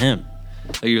back to him.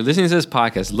 Like, you're listening to this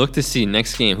podcast, look to see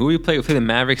next game who we play. We play the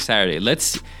Mavericks Saturday.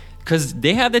 Because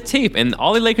they have the tape, and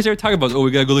all the Lakers ever talk about is, oh,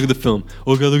 we gotta go look at the film.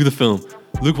 Oh, we gotta look at the film.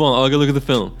 Luke Walton, oh, I gotta look at the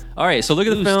film. All right, so look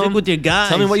at the Dude, film. stick with your guys.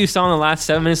 Tell me what you saw in the last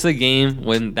 7 minutes of the game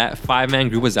when that 5-man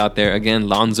group was out there. Again,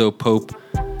 Lonzo, Pope,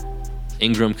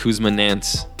 Ingram, Kuzma,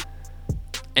 Nance.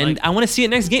 And I want to see it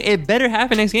next game. It better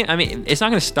happen next game. I mean, it's not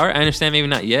gonna start. I understand, maybe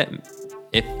not yet.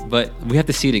 But we have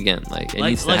to see it again. Like, it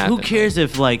needs to happen. Who cares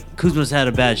if Kuzma's had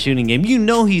a bad shooting game?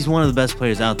 He's one of the best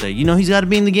players out there. He's got to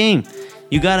be in the game.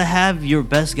 You got to have your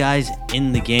best guys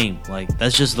in the game. Like,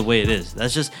 that's just the way it is.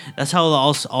 That's how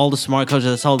all the smart coaches,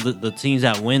 that's how the teams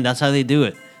that win, that's how they do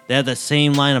it. They have that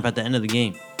same lineup at the end of the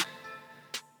game.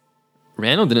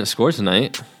 Randall didn't score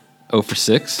tonight. 0 for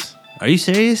 6. Are you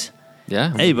serious?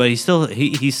 Yeah. Hey, but he's still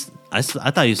I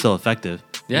thought he was still effective.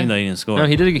 Yeah. Even though he didn't score. No,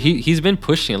 he did. He's been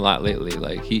pushing a lot lately.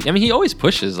 Like he always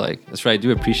pushes. Like, that's what I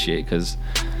do appreciate, because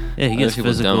Yeah, he gets other people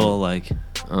physical. don't. Like,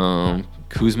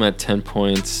 Kuzma had 10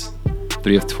 points,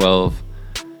 3 of 12.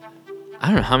 I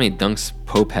don't know how many dunks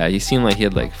Pope had. He seemed like he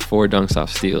had like 4 dunks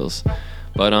off steals.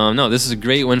 But no, this is a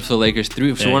great win for the Lakers. We're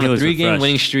on he a was 3-game refreshed.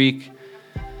 winning streak.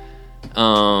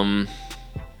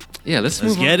 Yeah, let's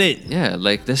move get on. it. Yeah,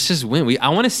 like, let's just win. I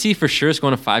want to see for sure it's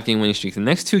going to 5-game winning streak. The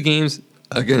next 2 games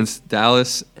against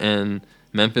Dallas and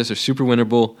Memphis are super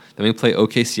winnable. Then we play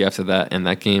OKC after that, and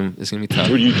that game is going to be tough.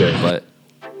 What do you think? But,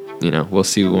 we'll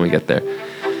see when we get there.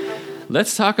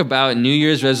 Let's talk about New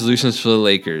Year's resolutions for the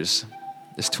Lakers.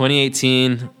 It's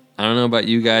 2018. I don't know about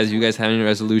you guys. You guys have any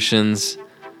resolutions? Do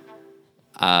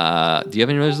you have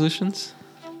any resolutions?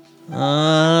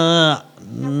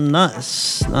 not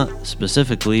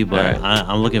specifically, but All right.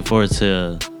 I'm looking forward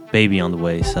to baby on the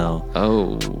way. So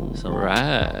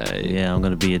Right. yeah, I'm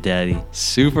gonna be a daddy.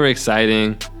 Super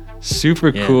exciting. Super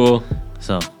Yeah. cool.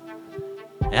 So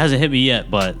it hasn't hit me yet,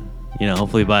 but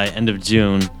hopefully by end of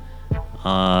June,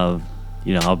 I'll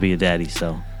be a daddy.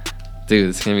 So Dude,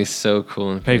 it's going to be so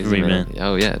cool and Pray crazy, for me, man.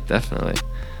 Oh, yeah, definitely.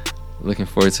 Looking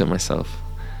forward to it myself.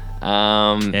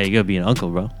 yeah, you gotta be an uncle,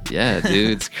 bro. Yeah,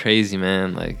 dude, it's crazy,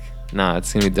 man. Like,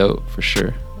 it's gonna be dope for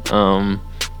sure.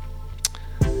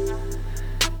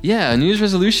 Yeah, New Year's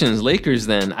resolutions, Lakers.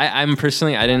 Then I'm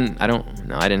personally, I didn't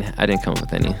come up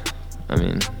with any. I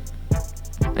mean,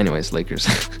 anyways, Lakers.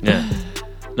 Yeah.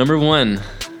 Number 1,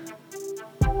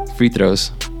 free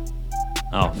throws.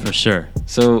 Oh, for sure.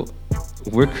 So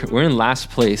we're in last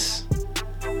place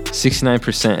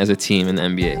 69% as a team in the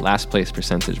NBA, last place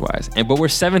percentage-wise. But we're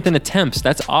 7th in attempts.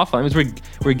 That's awful. That means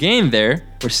we're getting there.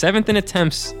 We're 7th in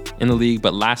attempts in the league,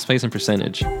 but last place in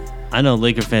percentage. I know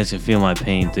Laker fans can feel my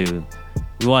pain, dude.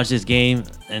 We watch this game,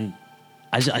 and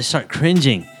I start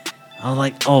cringing. I was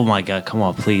like, oh my God, come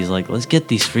on, please. Like, let's get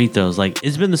these free throws. Like,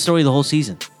 it's been the story the whole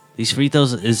season. These free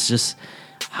throws is just,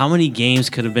 how many games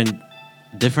could have been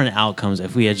different outcomes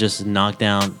if we had just knocked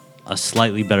down a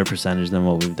slightly better percentage than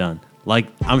what we've done. Like,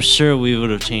 I'm sure we would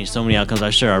have changed so many outcomes.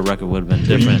 I'm sure our record would have been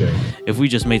different if we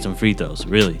just made some free throws,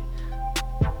 really.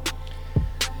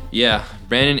 Yeah,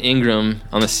 Brandon Ingram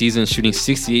on the season shooting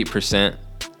 68%.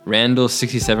 Randall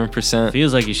 67%.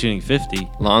 Feels like he's shooting 50.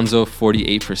 Lonzo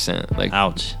 48%. Like,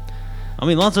 ouch. I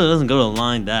mean, Lonzo doesn't go to the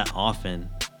line that often,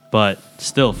 but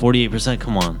still 48%.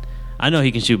 Come on. I know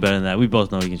he can shoot better than that. We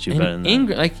both know he can shoot better than Ingram,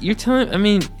 that. like you're telling, I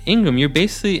mean, Ingram, you're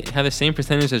basically have the same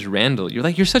percentage as Randall.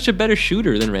 You're such a better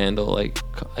shooter than Randall. Like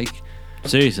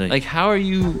seriously. Like, how are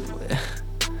you?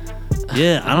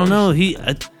 Yeah, I don't know.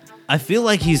 I feel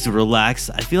like he's relaxed.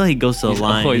 I feel like he goes to the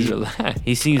line. Always relaxed.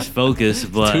 He seems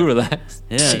focused, but too relaxed.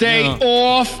 Yeah, Stay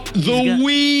off the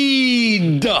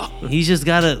weed. He's just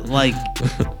gotta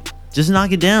just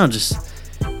knock it down.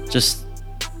 Just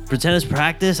pretend it's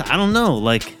practice. I don't know.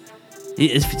 Like,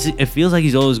 it feels like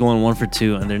he's always going 1 for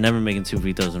 2, and they're never making 2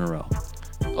 free throws in a row.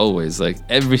 Always, like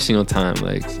every single time,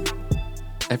 like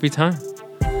every time.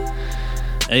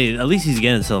 Hey, at least he's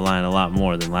getting to the line a lot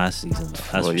more than last season.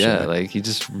 That's for yeah, sure. like he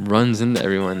just runs into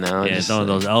everyone now. Yeah, throwing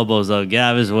those elbows up. Get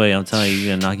out of his way. I'm telling you, he's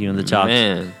gonna knock you in the chops.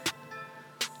 Man,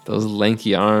 those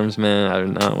lanky arms, man. I do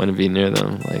not want to be near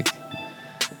them. Like,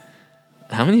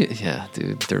 how many? Yeah,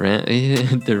 dude,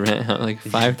 Durant like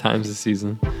 5 times this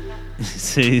season.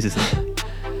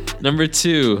 Number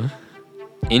 2,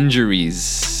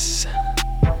 injuries.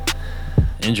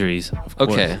 Injuries, of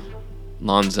course. Okay,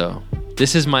 Lonzo.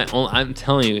 This is my only. I'm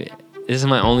telling you, this is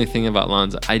my only thing about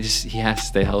Lonzo. He has to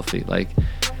stay healthy. Like,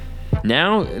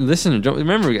 now, listen. Don't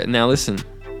remember. Now, listen.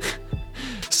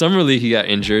 Summer League, he got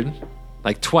injured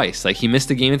like twice. Like, he missed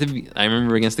a game I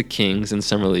remember against the Kings in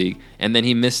Summer League, and then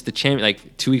he missed the champion.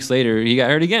 Like 2 weeks later, he got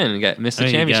hurt again. Missed the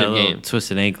championship he got a game.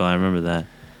 Twisted ankle. I remember that.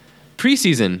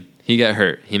 Preseason, he got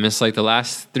hurt. He missed like the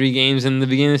last 3 games in the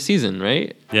beginning of the season,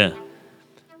 right? Yeah.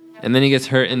 And then he gets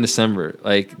hurt in December.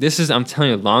 Like, this is, I'm telling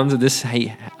you, Lonzo,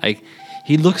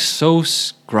 he looks so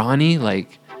scrawny.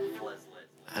 Like,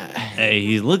 hey,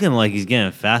 he's looking like he's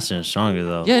getting faster and stronger,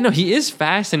 though. Yeah, no, he is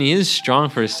fast and he is strong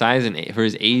for his size and for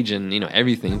his age and,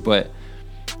 everything. But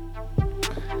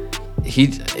he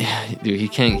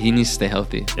can't, he needs to stay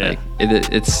healthy. Yeah.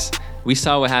 Like, we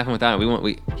saw what happened with that.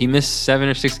 He missed 7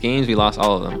 or 6 games. We lost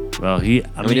all of them. Well, we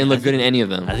didn't look good in any of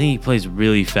them. I think he plays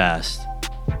really fast.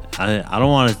 I don't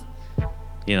want to,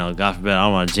 God forbid, I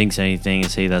don't want to jinx anything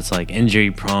and say that's like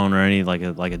injury prone or any like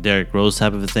a Derrick Rose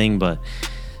type of a thing, but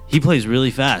he plays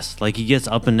really fast. Like, he gets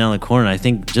up and down the court. And I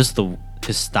think just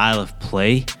his style of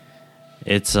play,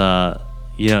 it's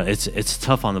it's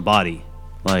tough on the body.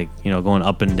 Like, going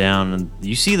up and down, and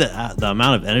you see the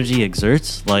amount of energy he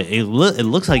exerts. Like, it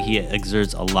looks like he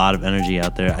exerts a lot of energy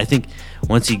out there. I think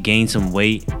once he gains some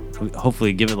weight,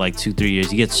 hopefully give it like 2-3 years,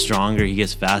 he gets stronger, he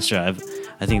gets faster.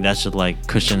 I think that should like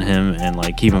cushion him and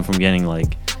like keep him from getting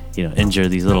like injured.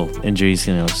 These little injuries,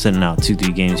 sitting out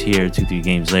 2-3 games here, 2-3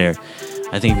 games there.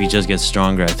 I think if he just gets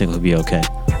stronger, I think he'll be okay.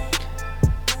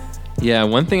 Yeah,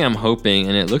 one thing I'm hoping,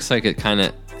 and it looks like it kind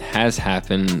of has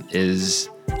happened, is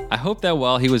I hope that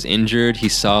while he was injured, he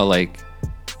saw like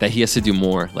that he has to do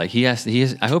more. Like,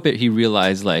 I hope he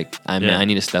realized like, I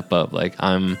need to step up. Like,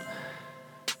 I'm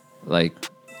like,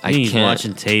 he's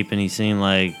watching tape and he's saying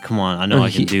like, come on, I know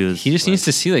I can do this. He just needs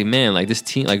to see like, man, like this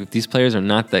team, like these players are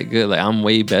not that good. Like, I'm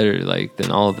way better like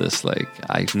than all of this. Like,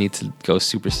 I need to go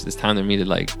super. It's time for me to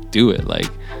like do it. Like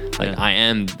I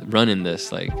am running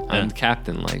this. Like, I'm the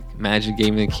captain. Like, Magic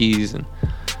gave me the keys and.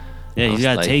 Yeah, he's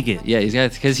got to take it. Yeah, he's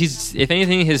got to, because if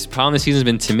anything, his problem this season has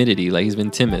been timidity. Like, he's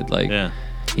been timid. Like,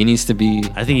 he needs to be.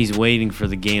 I think he's waiting for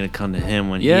the game to come to him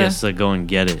when he has to go and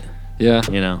get it. Yeah.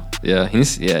 Yeah.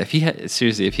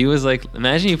 If he was like,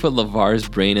 imagine you put LeVar's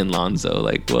brain in Lonzo.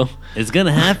 Like, well. It's going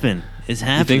to happen. It's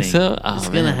happening. You think so? Oh, it's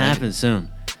going to happen soon.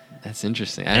 That's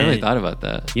interesting. I hadn't really thought about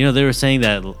that. They were saying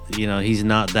that, he's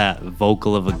not that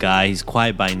vocal of a guy. He's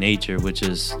quiet by nature, which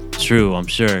is true, I'm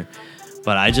sure.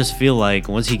 But I just feel like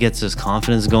once he gets his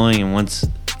confidence going and once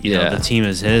the team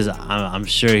is his, I'm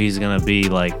sure he's gonna be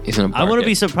like. I wouldn't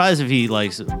be surprised if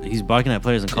he's barking at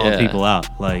players and calling people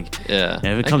out. Like, and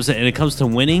if it comes to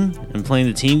winning and playing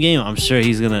the team game, I'm sure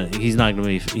he's not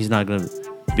gonna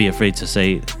be afraid to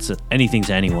say anything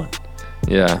to anyone.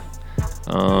 Yeah.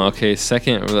 Okay,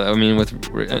 second. I mean,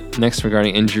 next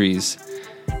regarding injuries,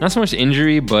 not so much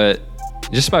injury, but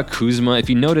just about Kuzma. If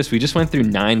you notice, we just went through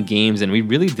 9 games, and we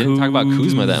really didn't talk about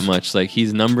Kuzma that much. Like,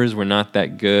 his numbers were not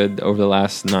that good over the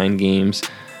last 9 games.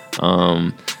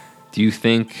 Do you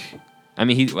think? I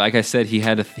mean, like I said, he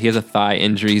has a thigh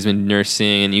injury. He's been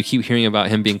nursing, and you keep hearing about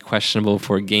him being questionable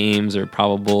for games or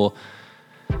probable.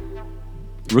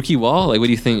 Rookie wall. Like, what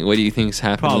do you think? What do you think is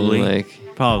happening?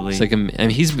 Probably. It's like, I mean,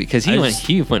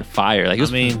 he went fire. Like,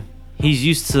 he's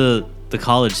used to the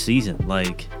college season,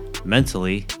 like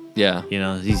mentally. Yeah.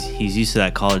 He's used to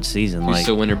that college season. Used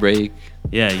to winter break.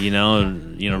 Yeah,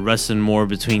 resting more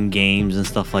between games and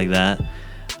stuff like that.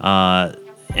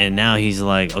 And now he's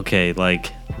like, okay,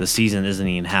 like the season isn't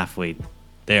even halfway.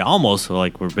 They're almost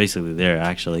like we're basically there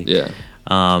actually. Yeah.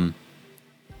 And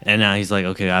now he's like,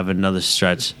 okay, I have another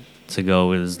stretch to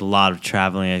go. There's a lot of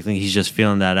traveling. I think he's just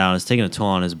feeling that out. It's taking a toll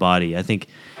on his body. I don't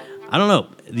know.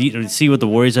 You see what the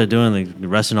Warriors are doing, like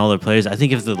resting all their players. I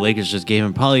think if the Lakers just gave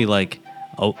him probably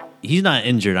he's not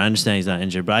injured. I understand he's not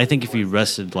injured, but I think if he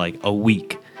rested like a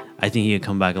week, I think he would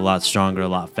come back a lot stronger, a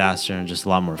lot faster, and just a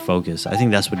lot more focused. I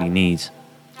think that's what he needs.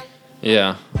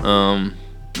 Yeah.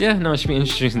 It should be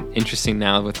interesting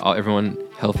now with everyone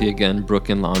healthy again. Brooke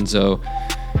and Lonzo.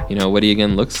 What he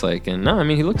again looks like. And no, I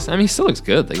mean, he still looks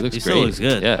good. Like, he looks great. Still looks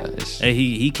good. Yeah. Hey,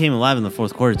 he came alive in the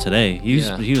fourth quarter today. He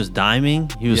was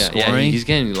diming. He was scoring. Yeah, he's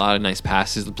getting a lot of nice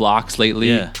passes, blocks lately.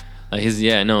 Yeah. His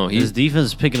defense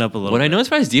is picking up a little. What I noticed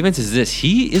about his defense is this: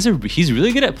 he's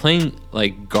really good at playing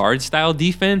like guard style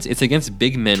defense. It's against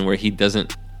big men where he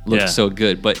doesn't look so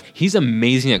good, but he's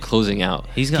amazing at closing out.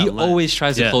 He always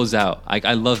tries to close out.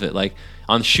 I love it. Like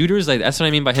on shooters, like that's what I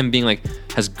mean by him being like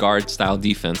has guard style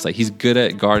defense. Like he's good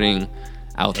at guarding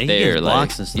out and there. He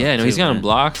blocks and stuff he's got on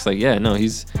blocks. Like he's gonna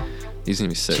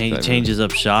be sick. Changes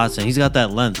up shots, and he's got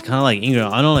that length, kind of like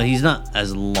Ingram. I don't know. He's not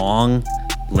as long.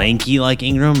 Lanky like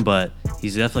Ingram, but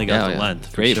he's definitely got the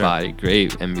length. Great body,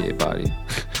 great NBA body.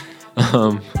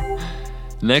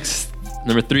 Next,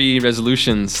 number 3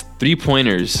 resolutions,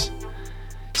 3-pointers.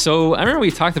 So I remember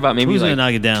we talked about maybe like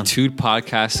knock it down? 2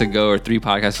 podcasts ago or 3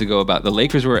 podcasts ago about the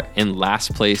Lakers were in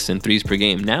last place in threes per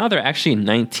game. Now they're actually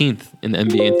 19th in the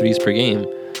NBA in threes per game.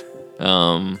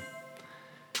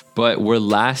 But we're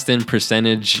last in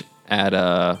percentage at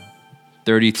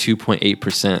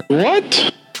 32.8%.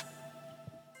 What?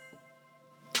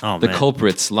 Oh, the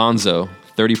culprits, Lonzo,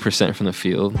 30% from the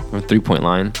field, or 3-point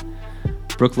line.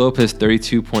 Brooke Lopez,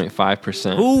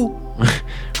 32.5%. Who?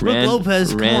 Brooke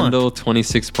Lopez, Randall,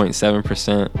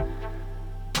 26.7%.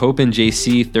 Pope and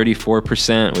JC,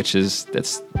 34%, which is,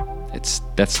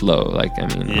 that's low. Like, I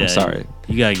mean, I'm sorry.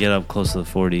 You got to get up close to the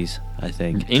 40s, I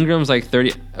think. Ingram's like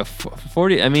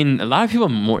 40. I mean, a lot of people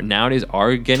more nowadays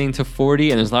are getting to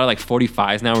 40, and there's a lot of like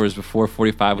 45s now, whereas before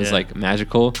 45 was like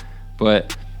magical.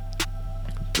 But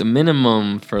the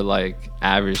minimum for like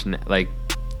average, like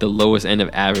the lowest end of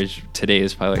average today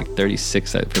is probably like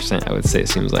 36%. I would say it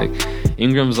seems like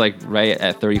Ingram's like right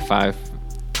at 35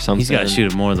 something. He's got to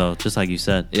shoot it more though, just like you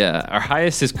said. Yeah, our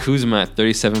highest is Kuzma at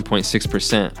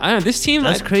 37.6%. I don't know, this team.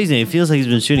 That's crazy. It feels like he's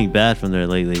been shooting bad from there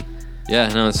lately. Yeah,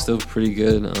 no, it's still pretty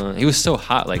good. He was so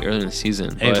hot like early in the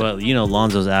season. Hey, but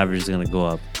Lonzo's average is gonna go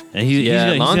up, and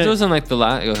Lonzo's in like the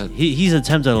last. Go ahead. He's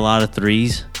attempted a lot of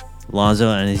threes, Lonzo,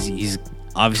 and he's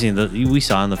obviously we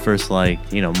saw in the first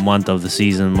month of the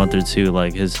season, month or two,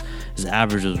 like his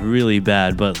average was really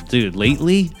bad. But dude,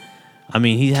 lately, I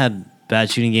mean, he had bad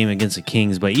shooting game against the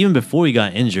Kings, but even before he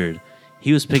got injured,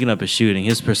 he was picking up his shooting.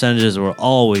 His percentages were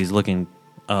always looking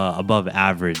above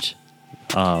average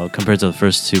compared to the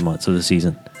first 2 months of the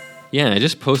season. Yeah, I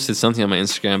just posted something on my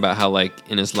Instagram about how, like,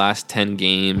 in his last 10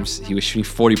 games, he was shooting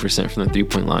 40% from the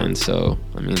 3-point line. So,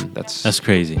 I mean, that's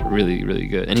crazy. Really, really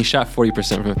good. And he shot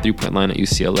 40% from the 3-point line at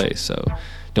UCLA. So,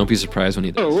 don't be surprised when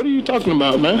he does. Oh, what are you talking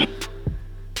about, man?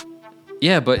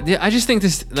 Yeah, but I just think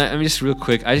just real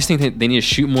quick, I just think that they need to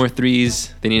shoot more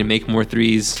threes. They need to make more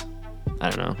threes.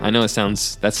 I don't know. I know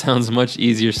that sounds much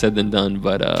easier said than done,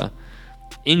 but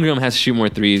Ingram has to shoot more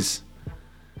threes.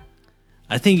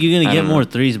 I think you're going to get more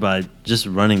threes by just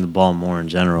running the ball more in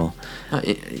general.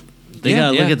 They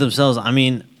got to look at themselves. I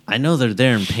mean, I know they're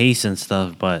there in pace and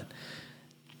stuff, but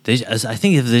I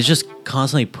think if they just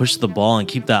constantly push the ball and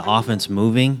keep that offense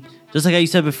moving, just like you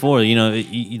said before,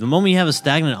 the moment you have a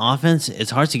stagnant offense,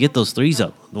 it's hard to get those threes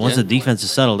up once the defense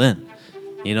is settled in.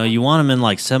 You want them in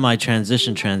like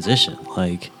semi-transition.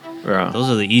 Like, those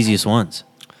are the easiest ones.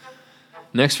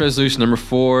 Next resolution, number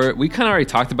 4. We kind of already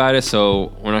talked about it,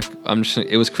 so we're not.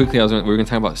 It was quickly. We were going to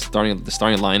talk about the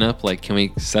starting lineup. Like, can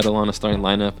we settle on a starting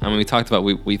lineup? I mean, we talked about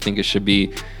we think it should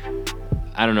be.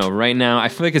 I don't know. Right now, I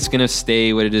feel like it's gonna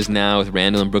stay what it is now with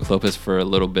Randall and Brook Lopez for a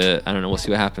little bit. I don't know. We'll see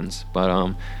what happens. But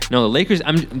no, the Lakers.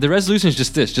 The resolution is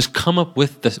just this: just come up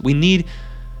with this. We need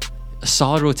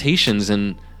solid rotations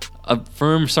and a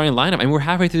firm starting lineup. I mean, we're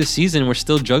halfway through the season and we're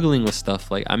still juggling with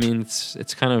stuff. Like, I mean,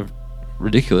 it's kind of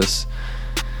ridiculous.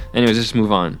 Anyways, let's just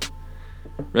move on.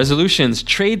 Resolutions,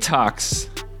 trade talks.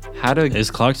 How to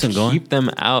is Clarkson going? Keep them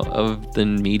out of the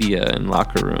media and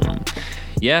locker room.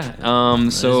 Yeah.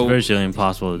 So it's virtually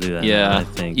impossible to do that. Yeah. Now, I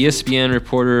think ESPN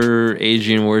reporter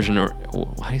Adrian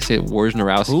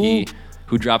Wojnarowski,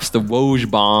 who drops the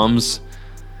Woj bombs.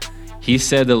 He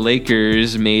said the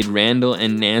Lakers made Randall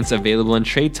and Nance available in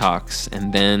trade talks,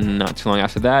 and then not too long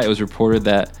after that, it was reported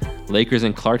that Lakers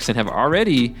and Clarkson have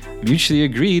already mutually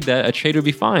agreed that a trade would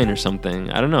be fine or something.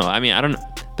 I don't know. I mean, I don't know.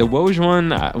 The Woj one,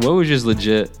 Woj is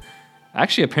legit.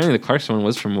 Actually, apparently the Clarkson one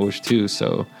was from Woj too,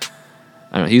 so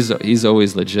I don't know. He's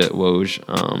always legit, Woj.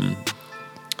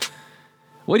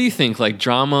 What do you think? Like,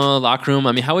 drama, locker room?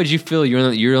 I mean, how would you feel?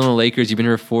 You're on the Lakers. You've been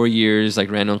here for 4 years. Like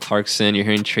Randall and Clarkson. You're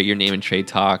hearing your name in trade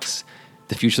talks.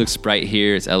 The future looks bright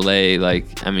here. It's LA. Like,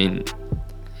 I mean,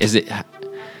 is it?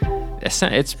 It's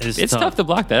tough to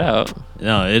block that out.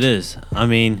 No, it is. I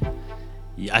mean,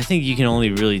 I think you can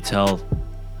only really tell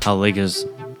how Lakers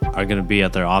are going to be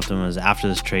at their optimum is after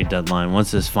this trade deadline.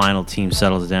 Once this final team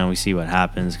settles down, we see what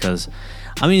happens. Because,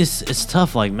 I mean, it's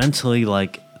tough. Like, mentally,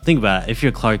 like, think about it. If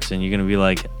you're Clarkson, you're going to be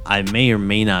like, I may or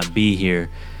may not be here.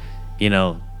 You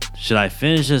know, should I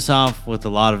finish this off with a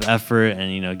lot of effort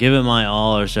and, you know, give it my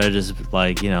all, or should I just,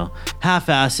 like, you know,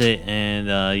 half-ass it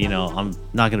and, you know, I'm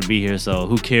not going to be here, so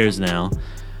who cares now?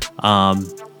 I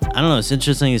don't know. It's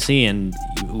interesting to see, and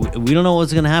we don't know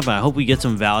what's going to happen. I hope we get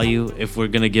some value if we're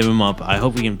going to give him up. I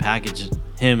hope we can package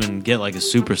him and get, like, a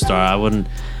superstar.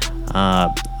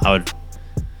 I would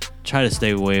try to stay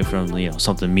away from, you know,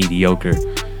 something mediocre.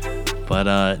 But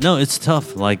no, it's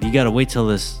tough. Like, you got to wait till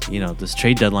this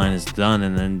trade deadline is done,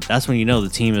 and then that's when you know the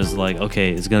team is like,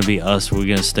 okay, it's gonna be us. We're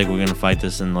gonna stick. We're gonna fight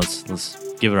this, and let's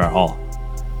give it our all.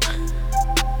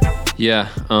 Yeah,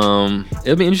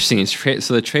 it'll be interesting.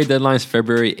 So the trade deadline is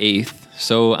February 8th.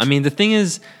 So I mean, the thing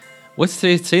is, what's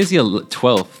today? Today's the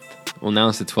 12th. Well, now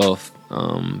it's the 12th.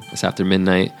 It's after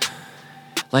midnight.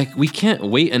 Like, we can't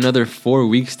wait another 4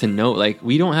 weeks to know. Like,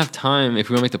 we don't have time if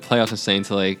we want to make the playoffs and say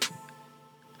until like.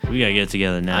 We gotta get it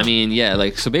together now. I mean, yeah,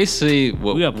 like, so basically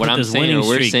what I'm saying, or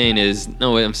we're saying is,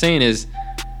 no, what I'm saying is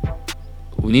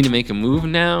we need to make a move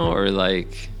now, or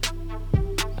like,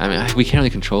 I mean, we can't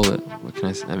really control it. What can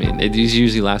I say? I mean, it's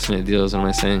usually last minute deals. What am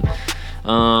I saying?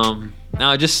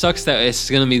 Now it just sucks that it's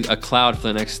gonna be a cloud for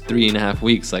the next 3.5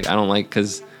 weeks. Like, I don't like,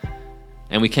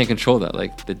 and we can't control that.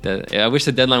 Like, I wish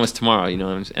the deadline was tomorrow. You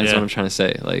know, that's what I'm trying to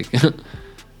say. Like,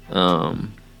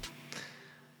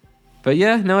 But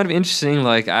yeah, no, it'd be interesting.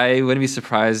 Like, I wouldn't be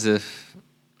surprised if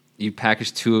you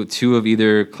package two of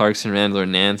either Clarkson, Randall, or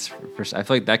Nance. I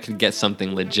feel like that could get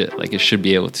something legit. Like, it should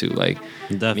be able to. Like,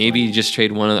 definitely. Maybe just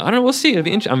trade one of them. I don't know. We'll see. It'll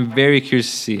be interesting. I'm very curious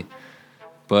to see.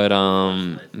 But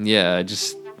yeah,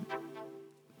 just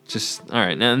all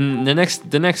right. Now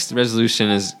the next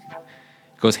resolution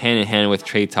goes hand in hand with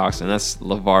trade talks, and that's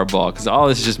LeVar Ball, because all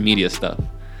this is just media stuff.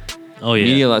 Oh yeah.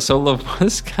 Media. So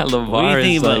this guy LeVar. What do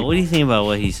you think about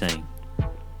what he's saying?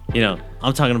 You know,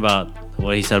 I'm talking about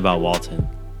what he said about Walton.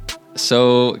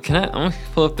 So, I'm going to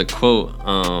pull up the quote.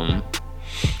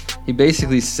 He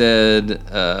basically said,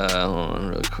 hold on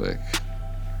real quick.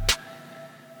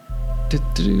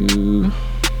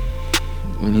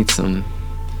 We need some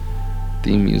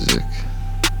theme music.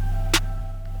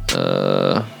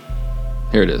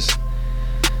 Here it is.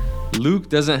 Luke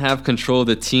doesn't have control of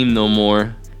the team no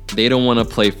more. They don't want to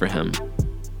play for him.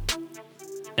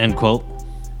 End quote.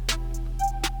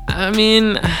 I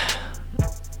mean,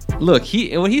 look,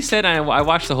 what he said, I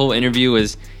watched the whole interview,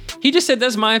 is he just said,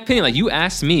 that's my opinion. Like, you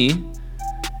asked me,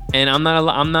 and I'm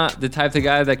not the type of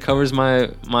guy that covers my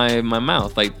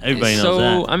mouth. Like, everybody knows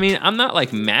that. I mean, I'm not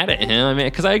like mad at him. I mean,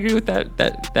 because I agree with that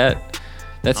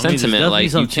sentiment. There's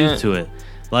like, some truth to it.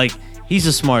 Like, he's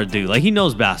a smart dude. Like, he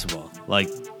knows basketball. Like,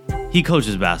 he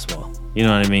coaches basketball. You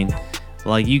know what I mean?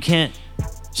 Like, you can't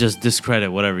just discredit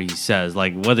whatever he says,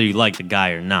 like, whether you like the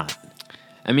guy or not.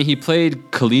 I mean, he played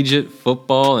collegiate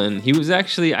football, and he was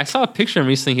actually, I saw a picture of him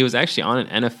recently. He was actually on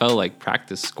an NFL like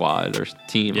practice squad or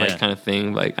team, like, kind of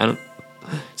thing. Like,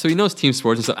 so he knows team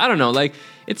sports and stuff. I don't know. Like,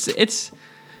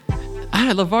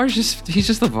 LeVar's he's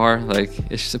just LeVar. Like,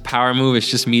 it's just a power move. It's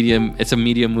just media. It's a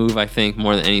media move, I think,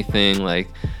 more than anything. Like,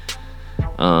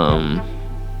 and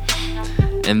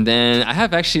then I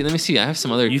have actually, let me see. I have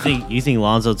some other. You think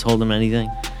Lonzo told him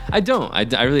anything? I don't.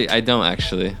 I really don't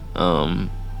actually.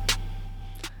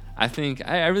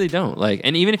 I really don't like,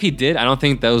 and even if he did, I don't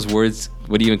think those words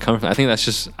would even come from. I think that's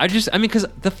just because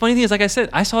the funny thing is, like I said,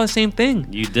 I saw the same thing.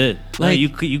 You did, Like,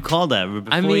 you called that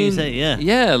before you said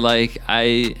like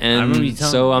remember you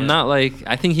telling so me, I'm not like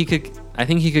I think he could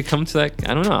come to that.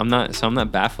 I don't know. I'm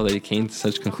not baffled that he came to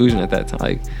such conclusion at that time.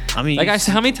 Like I mean, like I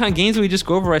said, how many games did we just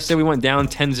go over? I said we went down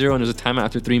 10-0 and there was a timeout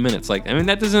after 3 minutes. Like I mean,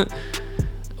 that doesn't.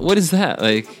 What is that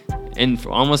like? And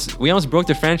we almost broke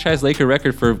the franchise Laker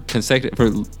record for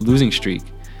losing streak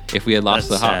if we had lost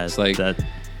the Hawks. Like that's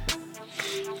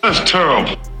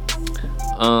terrible.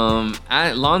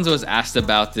 Lonzo was asked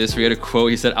about this. We had a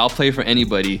quote. He said, "I'll play for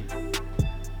anybody."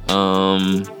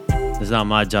 It's not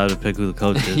my job to pick who the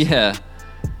coach is. Yeah,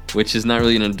 which is not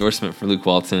really an endorsement for Luke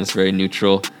Walton. It's very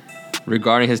neutral.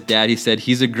 Regarding his dad, he said,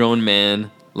 "He's a grown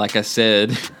man. Like I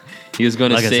said, he's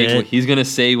going to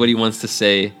say what he wants to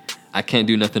say. I can't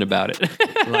do nothing about it."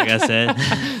 Like I said.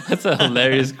 That's a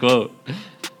hilarious quote.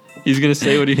 He's going to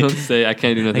say what he wants to say. I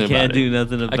can't do nothing about it. I can't do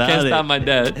nothing about it. I can't stop my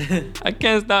dad. I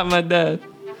can't stop my dad.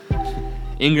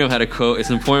 Ingram had a quote. "It's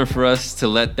important for us to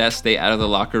let that stay out of the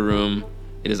locker room.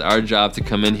 It is our job to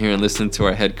come in here and listen to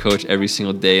our head coach every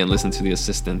single day and listen to the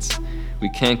assistants. We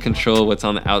can't control what's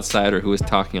on the outside or who is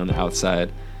talking on the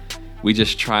outside. We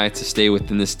just try to stay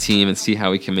within this team and see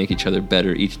how we can make each other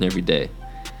better each and every day."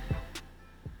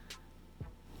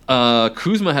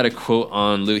 Kuzma had a quote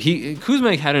on Luke.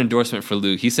 Kuzma had an endorsement for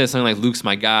Luke. He said something like, "Luke's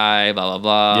my guy," blah, blah,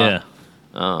 blah. Yeah.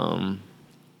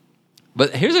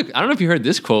 But I don't know if you heard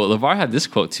this quote. LeVar had this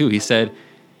quote too. He said,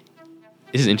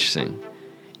 this is interesting.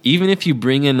 "Even if you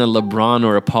bring in a LeBron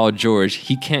or a Paul George,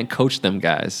 he can't coach them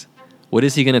guys. What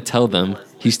is he going to tell them?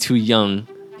 He's too young.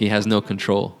 He has no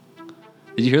control."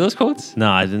 Did you hear those quotes? No,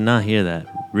 I did not hear that.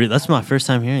 That's my first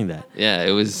time hearing that. Yeah,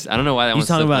 it was. I don't know why that He's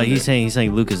talking about. He's saying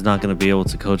Luke is not going to be able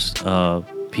to coach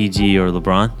PG or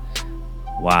LeBron.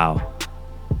 Wow.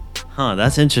 Huh?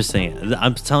 That's interesting.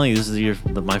 I'm telling you, this is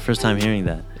my first time hearing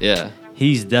that. Yeah.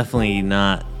 He's definitely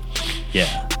not.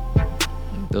 Yeah.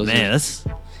 That's.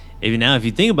 If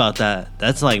you think about that,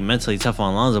 that's like mentally tough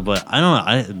on Lonzo. But I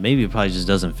don't know. Maybe it probably just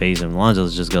doesn't faze him. Lonzo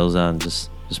just goes out and just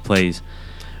plays.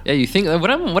 Yeah, you think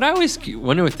what I always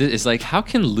wonder with this is like, how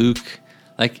can Luke,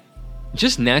 like,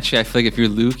 just naturally, I feel like if you're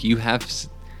Luke, you have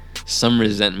some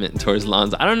resentment towards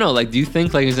Lonzo. I don't know, like, do you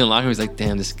think like he's in the locker room, he's like,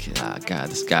 damn, this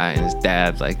guy and his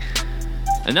dad, like,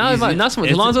 and now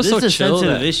Lonzo's so chill. It's a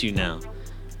sensitive issue now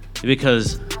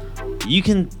because you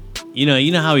can, you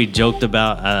know how he joked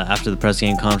about after the press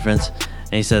game conference,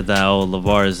 and he said that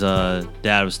LeVar's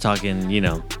dad was talking,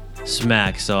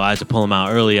 smack, so I had to pull him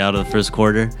out early out of the first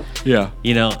quarter. Yeah.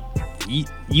 You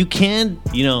can,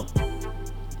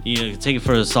 take it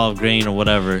for a solid grain or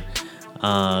whatever,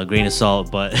 grain of salt,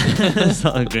 but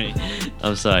solid grain.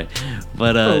 I'm sorry,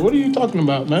 but bro, what are you talking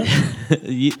about, man?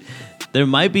 There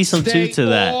might be some truth to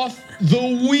that. Off the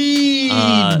weed.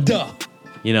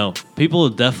 People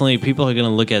are gonna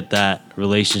look at that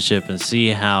relationship and see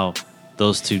how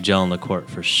those two gel on the court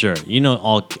for sure.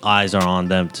 All eyes are on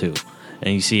them too.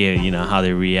 And you see, how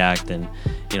they react and,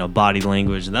 body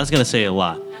language. And that's going to say a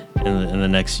lot in the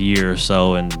next year or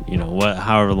so. And,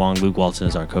 however long Luke Walton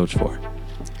is our coach for.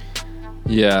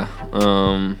 Yeah.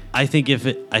 I think if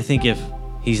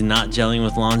he's not gelling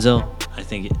with Lonzo,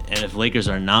 and if Lakers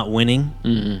are not winning,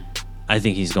 I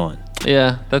think he's going.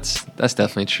 Yeah, that's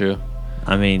definitely true.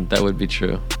 I mean, that would be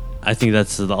true. I think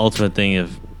that's the ultimate thing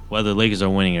of whether Lakers are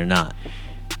winning or not.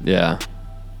 Yeah.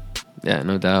 Yeah,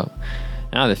 no doubt.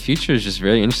 Now the future is just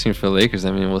very interesting for the Lakers.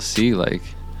 I mean, we'll see. Like,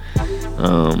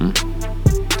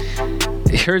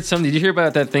 did you hear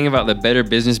about that thing about the Better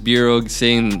Business Bureau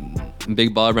saying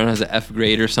Big Baller Brand has an F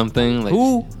grade or something? Like,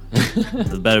 who?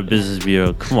 The Better Business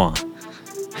Bureau. Come on.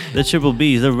 The Triple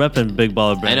Bs, they're repping Big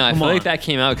Baller Brand. I know. I feel like that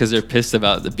came out because they're pissed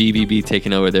about the BBB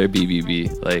taking over their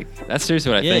BBB. Like, that's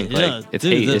seriously what I think. Like, it's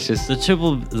hate. It's just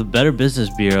the Better Business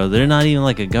Bureau. They're not even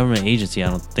like a government agency. I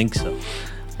don't think so.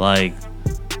 Like,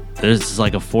 there's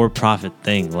like a for-profit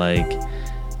thing. Like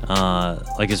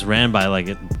it's ran by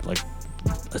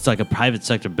it's like a private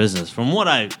sector business. From what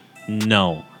I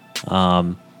know,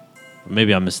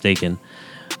 maybe I'm mistaken.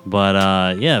 But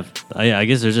I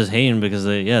guess they're just hating because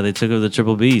they took over the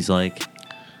Triple Bs. Like,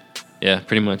 yeah,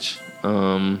 pretty much.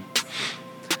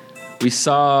 We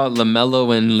saw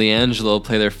LaMelo and LiAngelo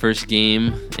play their first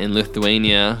game in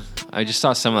Lithuania. I just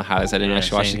saw some of the highlights. I didn't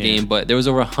actually watch the game, but there was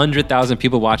over 100,000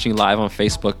 people watching live on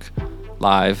Facebook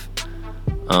Live.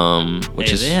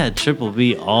 They had Triple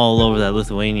B all over that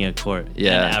Lithuania court.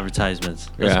 Yeah, and advertisements.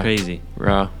 That's crazy.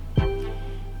 Raw.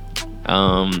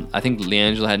 I think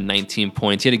LiAngelo had 19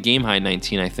 points. He had a game high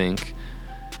 19, I think.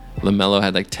 LaMelo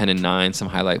had like 10 and 9, some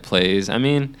highlight plays. I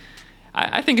mean,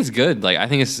 I think it's good. Like I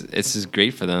think it's just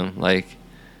great for them. Like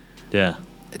Yeah.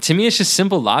 to me, it's just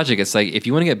simple logic. It's like if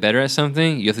you want to get better at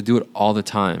something, you have to do it all the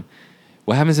time.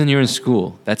 What happens when you're in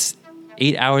school? That's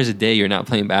 8 hours a day you're not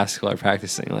playing basketball or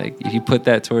practicing. Like if you put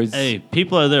that towards, Hey,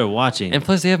 people are there watching. and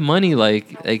plus they have money.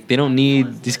 Like they don't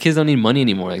need, these kids don't need money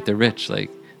anymore. Like they're rich.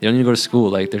 Like they don't need to go to school.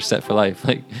 Like they're set for life.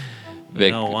 Like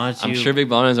Big, I'm sure Big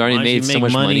Baller has already made so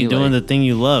much money doing the thing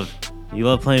you love. You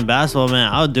love playing basketball,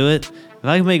 man. I'll do it. If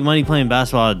I can make money playing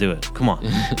basketball, I'll do it. Come on.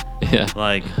 Yeah.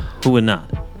 Like, who would not?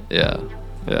 Yeah.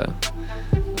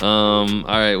 All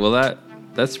right. Well,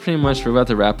 that's pretty much. We're about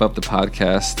to wrap up the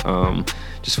podcast.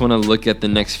 Just want to look at the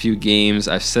next few games.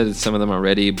 I've said some of them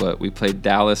already, but we played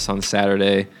Dallas on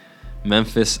Saturday,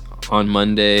 Memphis on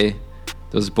Monday.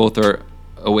 Those both are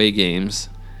away games,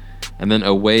 and then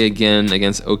away again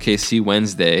against OKC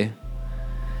Wednesday.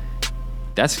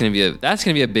 That's gonna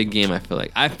be a big game. I feel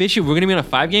like we're gonna be on a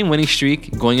 5-game winning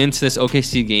streak going into this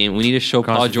OKC game. We need to show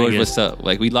Paul George what's up.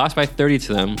 Like we lost by 30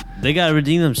 to them. They gotta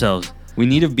redeem themselves. We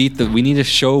need to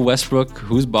show Westbrook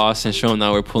who's boss and show him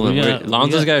that we're pulling.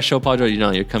 Lonzo's got to show Paul George,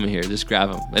 you're coming here. Just grab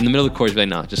him in the middle of the court. Right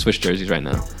now, just switch jerseys right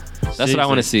now. That's Seriously. What I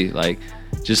want to see. Like,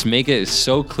 just make it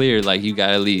so clear. Like you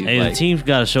gotta leave. Hey, like, the team's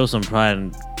got to show some pride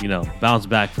and bounce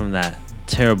back from that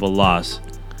terrible loss.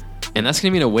 And that's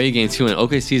gonna be an away game too. And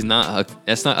OKC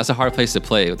is that's a hard place to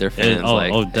play with their fans.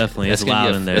 Definitely. It's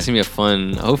loud in there. That's gonna be a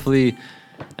fun. Hopefully,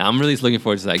 I'm really looking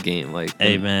forward to that game. Like,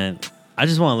 hey man, I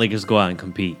just want Lakers to go out and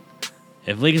compete.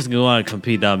 If Lakers can go out and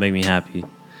compete, that would make me happy.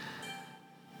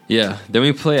 Yeah. Then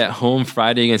we play at home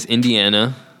Friday against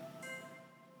Indiana.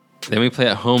 Then we play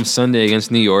at home Sunday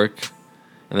against New York,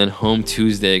 and then home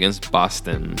Tuesday against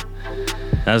Boston.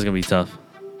 That's gonna be tough.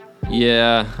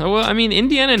 Yeah, well, I mean,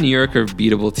 Indiana and New York are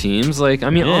beatable teams. Like, I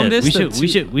mean, on this, we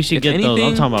should get those.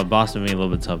 I'm talking about Boston being a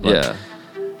little bit tough. But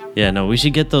we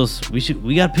should get those.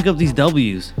 We gotta pick up these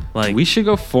W's. Like, we should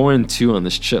go 4-2 on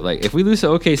this trip. Like, if we lose to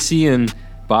OKC and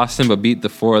Boston but beat the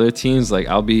 4 other teams, like,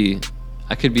 I could be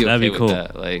okay with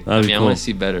that. Like, I want to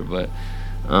see better, but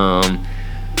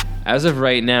as of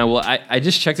right now, well, I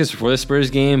just checked this before the Spurs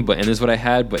game, and this is what I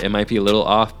had, but it might be a little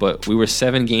off. But we were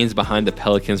 7 games behind the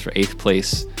Pelicans for 8th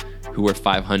place, who were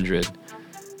 500.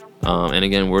 And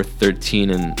again, we're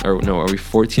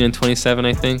 14-27,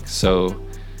 I think. So,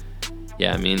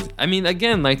 yeah, I mean,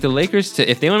 again, like the Lakers,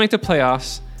 if they want to make the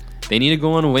playoffs, they need to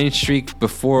go on a winning streak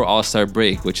before All-Star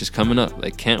break, which is coming up.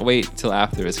 Like, can't wait till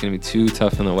after. It's gonna be too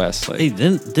tough in the West. Like, hey,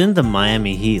 didn't the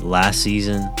Miami Heat last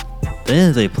season?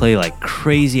 Didn't they play like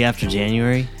crazy after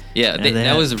January? Yeah,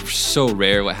 that was so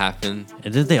rare what happened.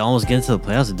 And didn't they almost get into the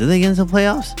playoffs? Did they get into the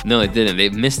playoffs? No, they didn't. They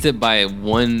missed it by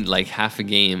half a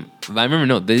game. But I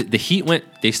remember, the Heat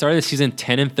they started the season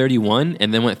 10-31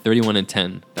 and then went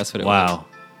 31-10. That's what it was. Wow.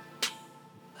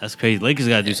 That's crazy. Lakers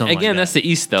got to do something Again, like that. That's the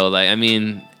East, though. Like, I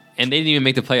mean, and they didn't even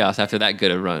make the playoffs after that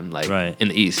good a run, in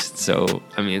the East. So,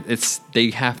 I mean,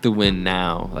 they have to win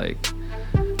now. Like,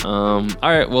 all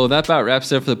right, well, that about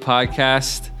wraps it up for the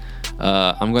podcast.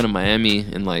 I'm going to Miami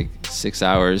in 6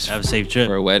 hours. Have a safe trip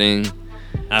for a wedding.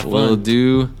 Have fun. Will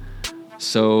do.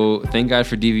 So thank God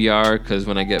for DVR, because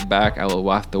when I get back, I will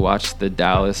have to watch the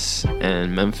Dallas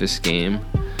and Memphis game.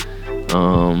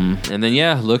 And then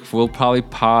we'll probably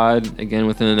pod again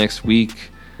within the next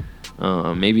week.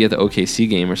 Maybe at the OKC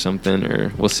game or something,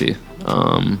 or we'll see.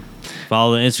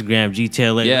 Follow the Instagram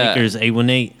GTLA Lakers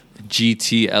 818.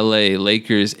 GTLA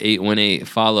Lakers 818.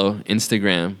 Follow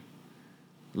Instagram.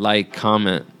 Like,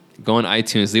 comment, go on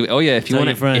iTunes.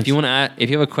 If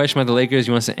you have a question about the Lakers,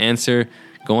 you want us to answer,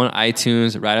 go on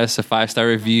iTunes, write us a 5-star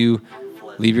review,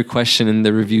 leave your question in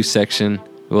the review section.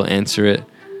 We'll answer it.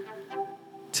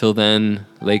 Till then,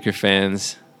 Laker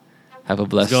fans, have a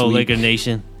blessed Let's go, week. Laker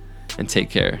Nation. And take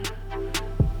care.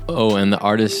 Oh, and the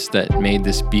artist that made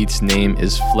this beat's name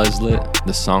is Fleslet.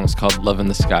 The song's called Love in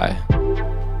the Sky.